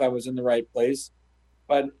again if I was in the right place.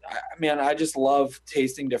 But man, I just love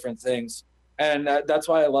tasting different things. And that's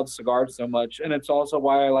why I love cigars so much. And it's also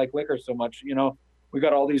why I like liquor so much. We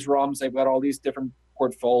got all these rums. They've got all these different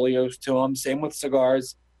portfolios to them. Same with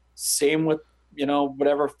cigars. Same with,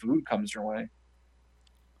 whatever food comes your way.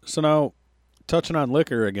 So now, touching on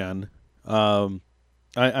liquor again, I'm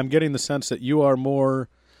getting the sense that you are more,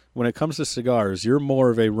 when it comes to cigars, you're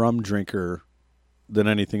more of a rum drinker than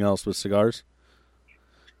anything else with cigars?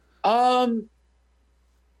 Yeah.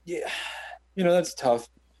 That's tough.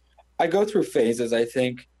 I go through phases, I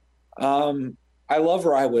think. I love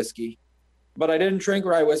rye whiskey, but I didn't drink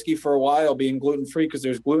rye whiskey for a while being gluten-free because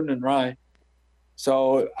there's gluten in rye.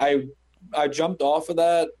 So I jumped off of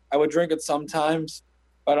that. I would drink it sometimes,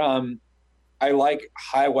 but I like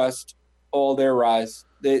High West, all their ryes.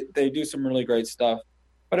 They do some really great stuff.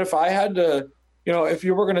 But if I had to, if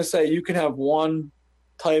you were going to say you can have one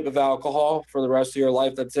type of alcohol for the rest of your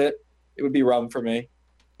life, that's it would be rum for me.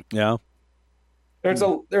 Yeah. There's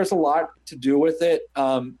a lot to do with it,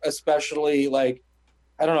 especially like,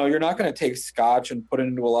 I don't know, you're not going to take scotch and put it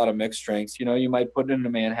into a lot of mixed drinks. You might put it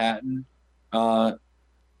into Manhattan. I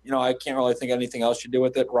can't really think of anything else you do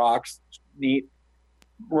with it. Rocks, neat.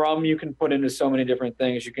 Rum you can put into so many different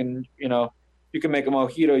things. You can make a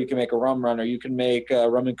mojito, you can make a rum runner, you can make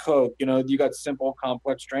rum and coke. You got simple,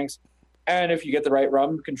 complex drinks. And if you get the right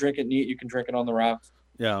rum, you can drink it neat. You can drink it on the rocks.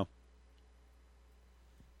 Yeah.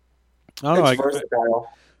 I don't know. Versatile.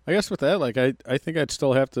 I guess with that, like, I think I'd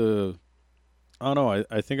still have to. I don't know.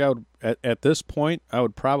 I think I would at this point I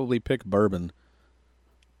would probably pick bourbon.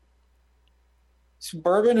 So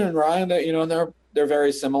bourbon and rye, they're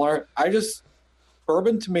very similar.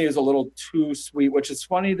 Bourbon to me is a little too sweet, which is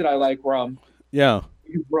funny that I like rum. Yeah,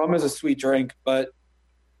 rum is a sweet drink, but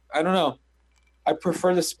I don't know. I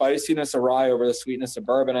prefer the spiciness of rye over the sweetness of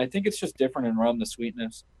bourbon. I think it's just different in rum, the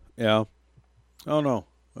sweetness. Yeah. I don't know.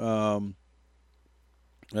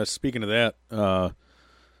 Speaking of that, I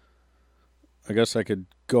guess I could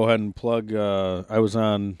go ahead and plug. I was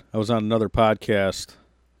on another podcast.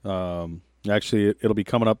 Actually, it'll be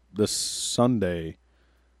coming up this Sunday.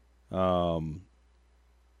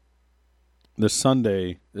 This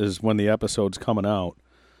Sunday is when the episode's coming out,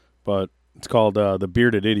 but it's called The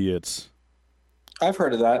Bearded Idiots. I've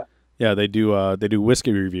heard of that. Yeah, they do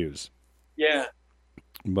whiskey reviews. Yeah.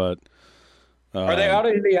 But are they out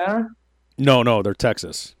of Indiana? No, they're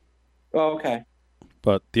Texas. Oh, okay.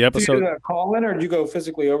 But the episode. Did you do that call in, or did you go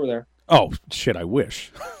physically over there? Oh shit! I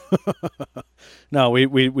wish. No, we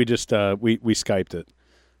just we Skyped it.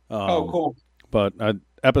 Oh, cool. But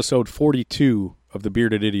episode 42 of The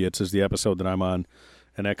Bearded Idiots is the episode that I'm on,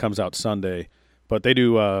 and that comes out Sunday. But they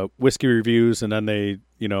do whiskey reviews, and then they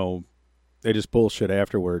just bullshit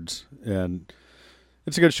afterwards. And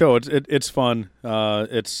It's a good show. It's fun.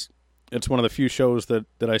 It's one of the few shows that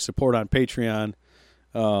I support on Patreon.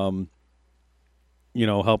 Helping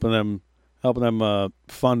them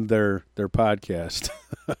fund their podcast.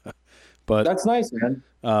 But That's nice, man.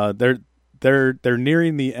 they're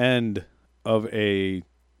nearing the end of a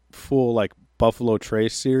full like Buffalo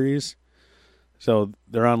Trace series. So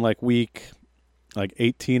they're on like week like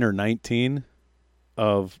 18 or 19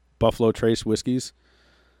 of Buffalo Trace whiskeys.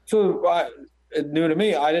 So new to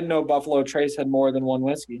me. I didn't know Buffalo Trace had more than one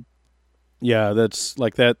whiskey. Yeah, that's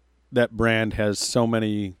like that brand has so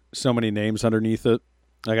many names underneath it.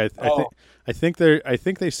 Like I think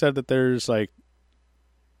they said that there's like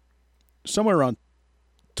somewhere around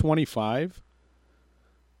 25.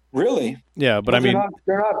 Really? Yeah, but I mean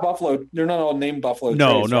they're not Buffalo. They're not all named Buffalo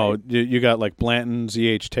no, Trace. no. Right? You got like Blanton,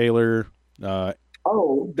 Z.H. Taylor. They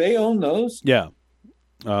own those? Yeah.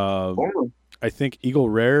 Wow. I think Eagle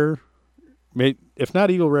Rare, if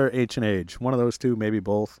not Eagle Rare, H&H. One of those two, maybe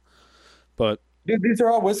both. But Dude, these are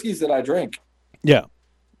all whiskeys that I drink. yeah.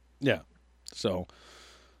 So,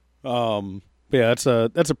 yeah, that's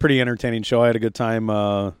a pretty entertaining show. I had a good time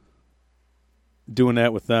doing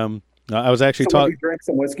that with them. I was actually talking. You drink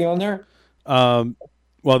some whiskey on there?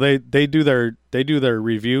 Well, they do their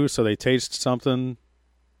review, so they taste something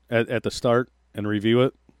at the start and review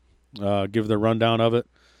it, give the rundown of it.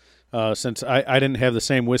 Since I didn't have the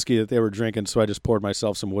same whiskey that they were drinking, so I just poured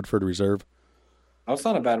myself some Woodford Reserve. That's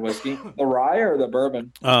not a bad whiskey. The rye or the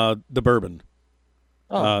bourbon? The bourbon.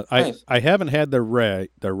 Oh, nice. I haven't had their rye.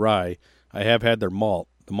 I have had their malt.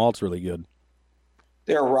 The malt's really good.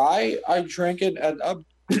 Their rye, I drink it at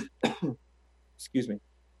excuse me.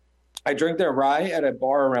 I drink their rye at a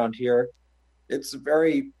bar around here. It's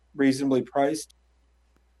very reasonably priced,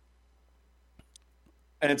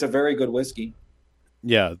 and it's a very good whiskey.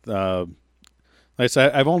 Yeah, like I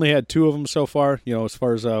said, I've only had 2 of them so far. As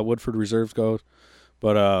far as Woodford Reserves goes,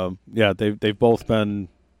 but yeah, they've both been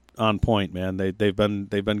on point, man. They've been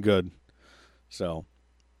good. So.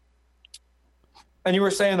 And you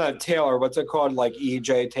were saying that Taylor, what's it called? Like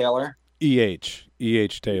E.J. Taylor? E.H.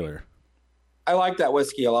 Taylor. I like that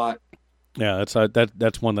whiskey a lot. Yeah,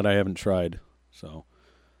 that's one that I haven't tried. So.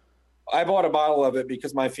 I bought a bottle of it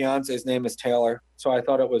because my fiance's name is Taylor, so I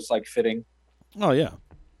thought it was like fitting. Oh yeah.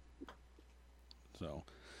 So,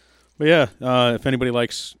 but yeah, if anybody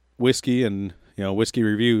likes whiskey and whiskey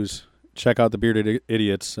reviews, check out the Bearded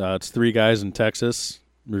Idiots. It's 3 guys in Texas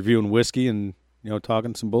reviewing whiskey and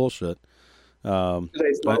talking some bullshit.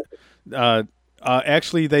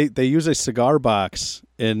 Actually, they use a cigar box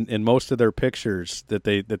in most of their pictures that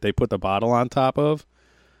they put the bottle on top of.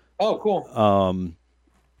 Oh, cool.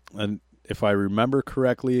 And if I remember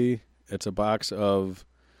correctly, it's a box of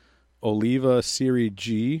Oliva Serie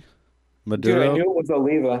G Maduro. Dude, I knew it was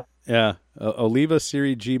Oliva. Yeah, Oliva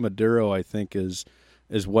Serie G Maduro, I think is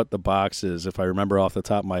what the box is, if I remember off the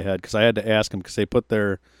top of my head, because I had to ask them because they put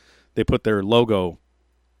their logo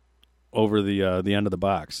over the end of the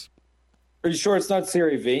box. Are you sure it's not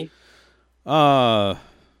Serie V?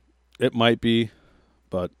 It might be,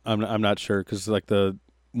 but I'm not sure because like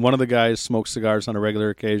one of the guys smokes cigars on a regular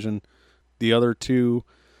occasion, the other 2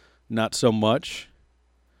 not so much.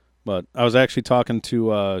 But I was actually talking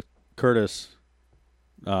to Curtis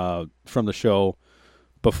from the show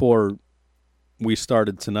before we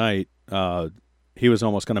started tonight. He was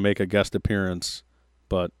almost going to make a guest appearance,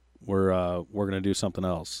 but we're going to do something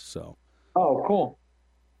else. So. Oh, cool.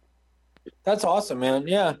 That's awesome, man.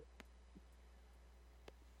 Yeah.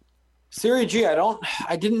 Serie G,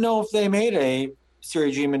 I didn't know if they made a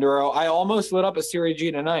Serie G Maduro. I almost lit up a Serie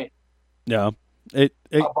G tonight. Yeah. A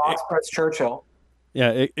box press Churchill.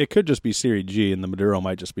 Yeah, it could just be Serie G, and the Maduro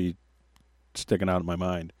might just be sticking out of my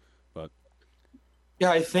mind. But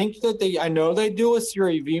yeah, I think that I know they do a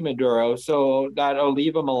Serie V Maduro, so that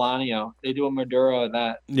Oliva Milanio, they do a Maduro of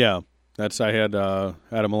that. Yeah, I had a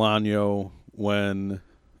Milanio when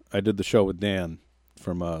I did the show with Dan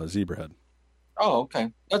from Zebrahead. Oh,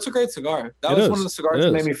 okay. That's a great cigar. That was one of the cigars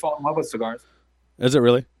that made me fall in love with cigars. Is it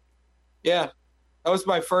really? Yeah. That was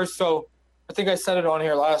my first, so I think I said it on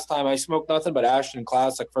here last time. I smoked nothing but Ashton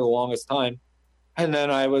Classic for the longest time. And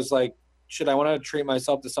then I was like, shit, I want to treat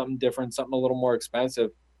myself to something different, something a little more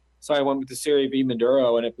expensive. So I went with the Serie V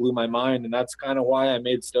Maduro, and it blew my mind. And that's kind of why I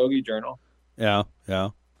made Stogie Journal. Yeah.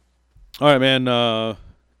 All right, man.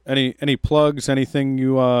 Any plugs, anything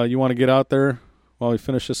you want to get out there while we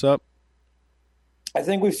finish this up? I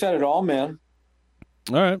think we've said it all, man.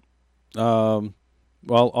 All right. Well,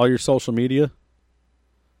 all your social media?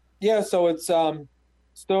 Yeah, so it's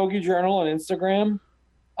Stogie Journal on Instagram.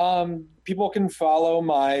 People can follow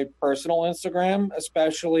my personal Instagram,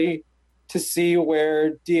 especially to see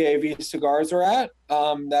where DAV cigars are at.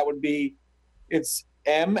 That would be, it's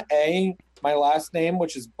MA, my last name,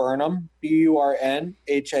 which is Burnham,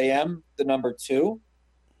 BURNHAM, the number 2.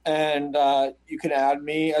 And you can add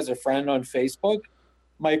me as a friend on Facebook,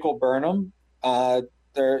 Michael Burnham.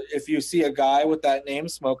 If you see a guy with that name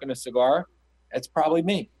smoking a cigar, it's probably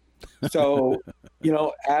me. So,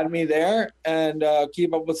 add me there and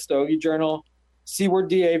keep up with Stogie Journal. See where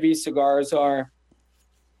DAV cigars are.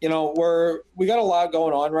 We got a lot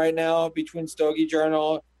going on right now between Stogie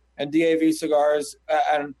Journal and DAV cigars.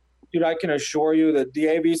 And dude, I can assure you that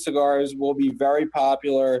DAV cigars will be very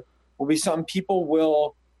popular. Will be something people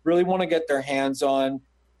will really want to get their hands on.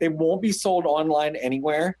 They won't be sold online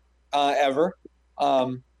anywhere, ever.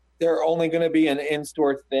 They're only going to be an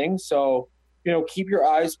in-store thing. So, keep your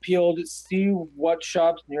eyes peeled, see what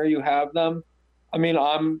shops near you have them. I mean,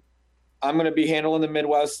 I'm going to be handling the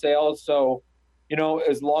Midwest sales. So,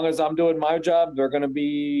 as long as I'm doing my job, they're going to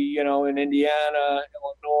be, in Indiana,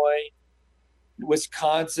 Illinois,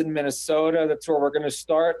 Wisconsin, Minnesota. That's where we're going to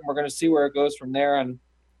start, and we're going to see where it goes from there. And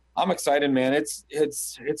I'm excited, man. It's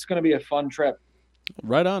going to be a fun trip.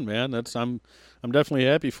 Right on, man. I'm definitely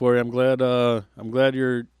happy for you. I'm glad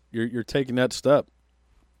you're taking that step.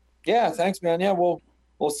 Yeah, thanks, man. Yeah,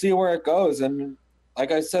 we'll see where it goes. And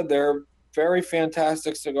like I said, they're very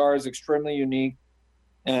fantastic cigars, extremely unique.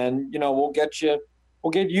 And we'll get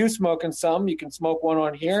you smoking some. You can smoke one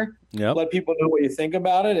on here. Yeah. Let people know what you think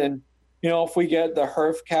about it. And if we get the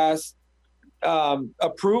HerfCast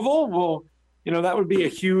approval, that would be a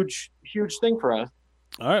huge thing for us.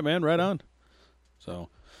 All right, man. Right on. So,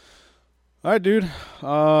 all right, dude.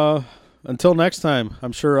 Until next time,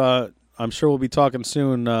 I'm sure we'll be talking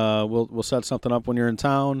soon. We'll set something up when you're in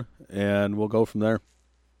town, and we'll go from there.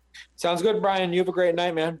 Sounds good, Brian. You have a great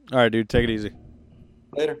night, man. All right, dude. Take it easy.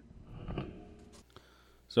 Later.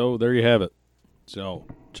 So there you have it. So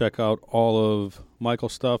check out all of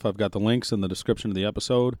Michael's stuff. I've got the links in the description of the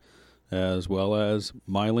episode, as well as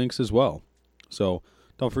my links as well. So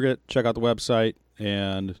don't forget, check out the website,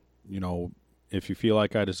 and if you feel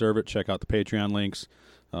like I deserve it, check out the Patreon links.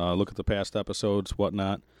 Look at the past episodes,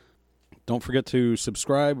 whatnot. Don't forget to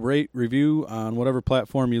subscribe, rate, review on whatever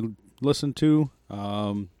platform you listen to.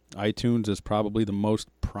 iTunes is probably the most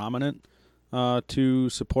prominent to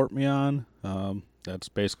support me on. That's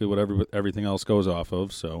basically what everything else goes off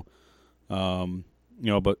of. So,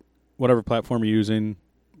 but whatever platform you're using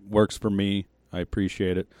works for me. I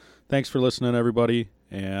appreciate it. Thanks for listening, everybody.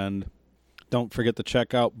 And don't forget to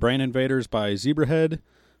check out Brain Invaders by Zebrahead.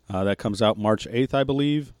 That comes out March 8th, I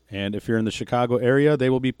believe. And if you're in the Chicago area, they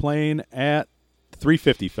will be playing at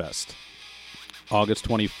 350 Fest, August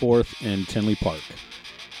 24th in Tinley Park.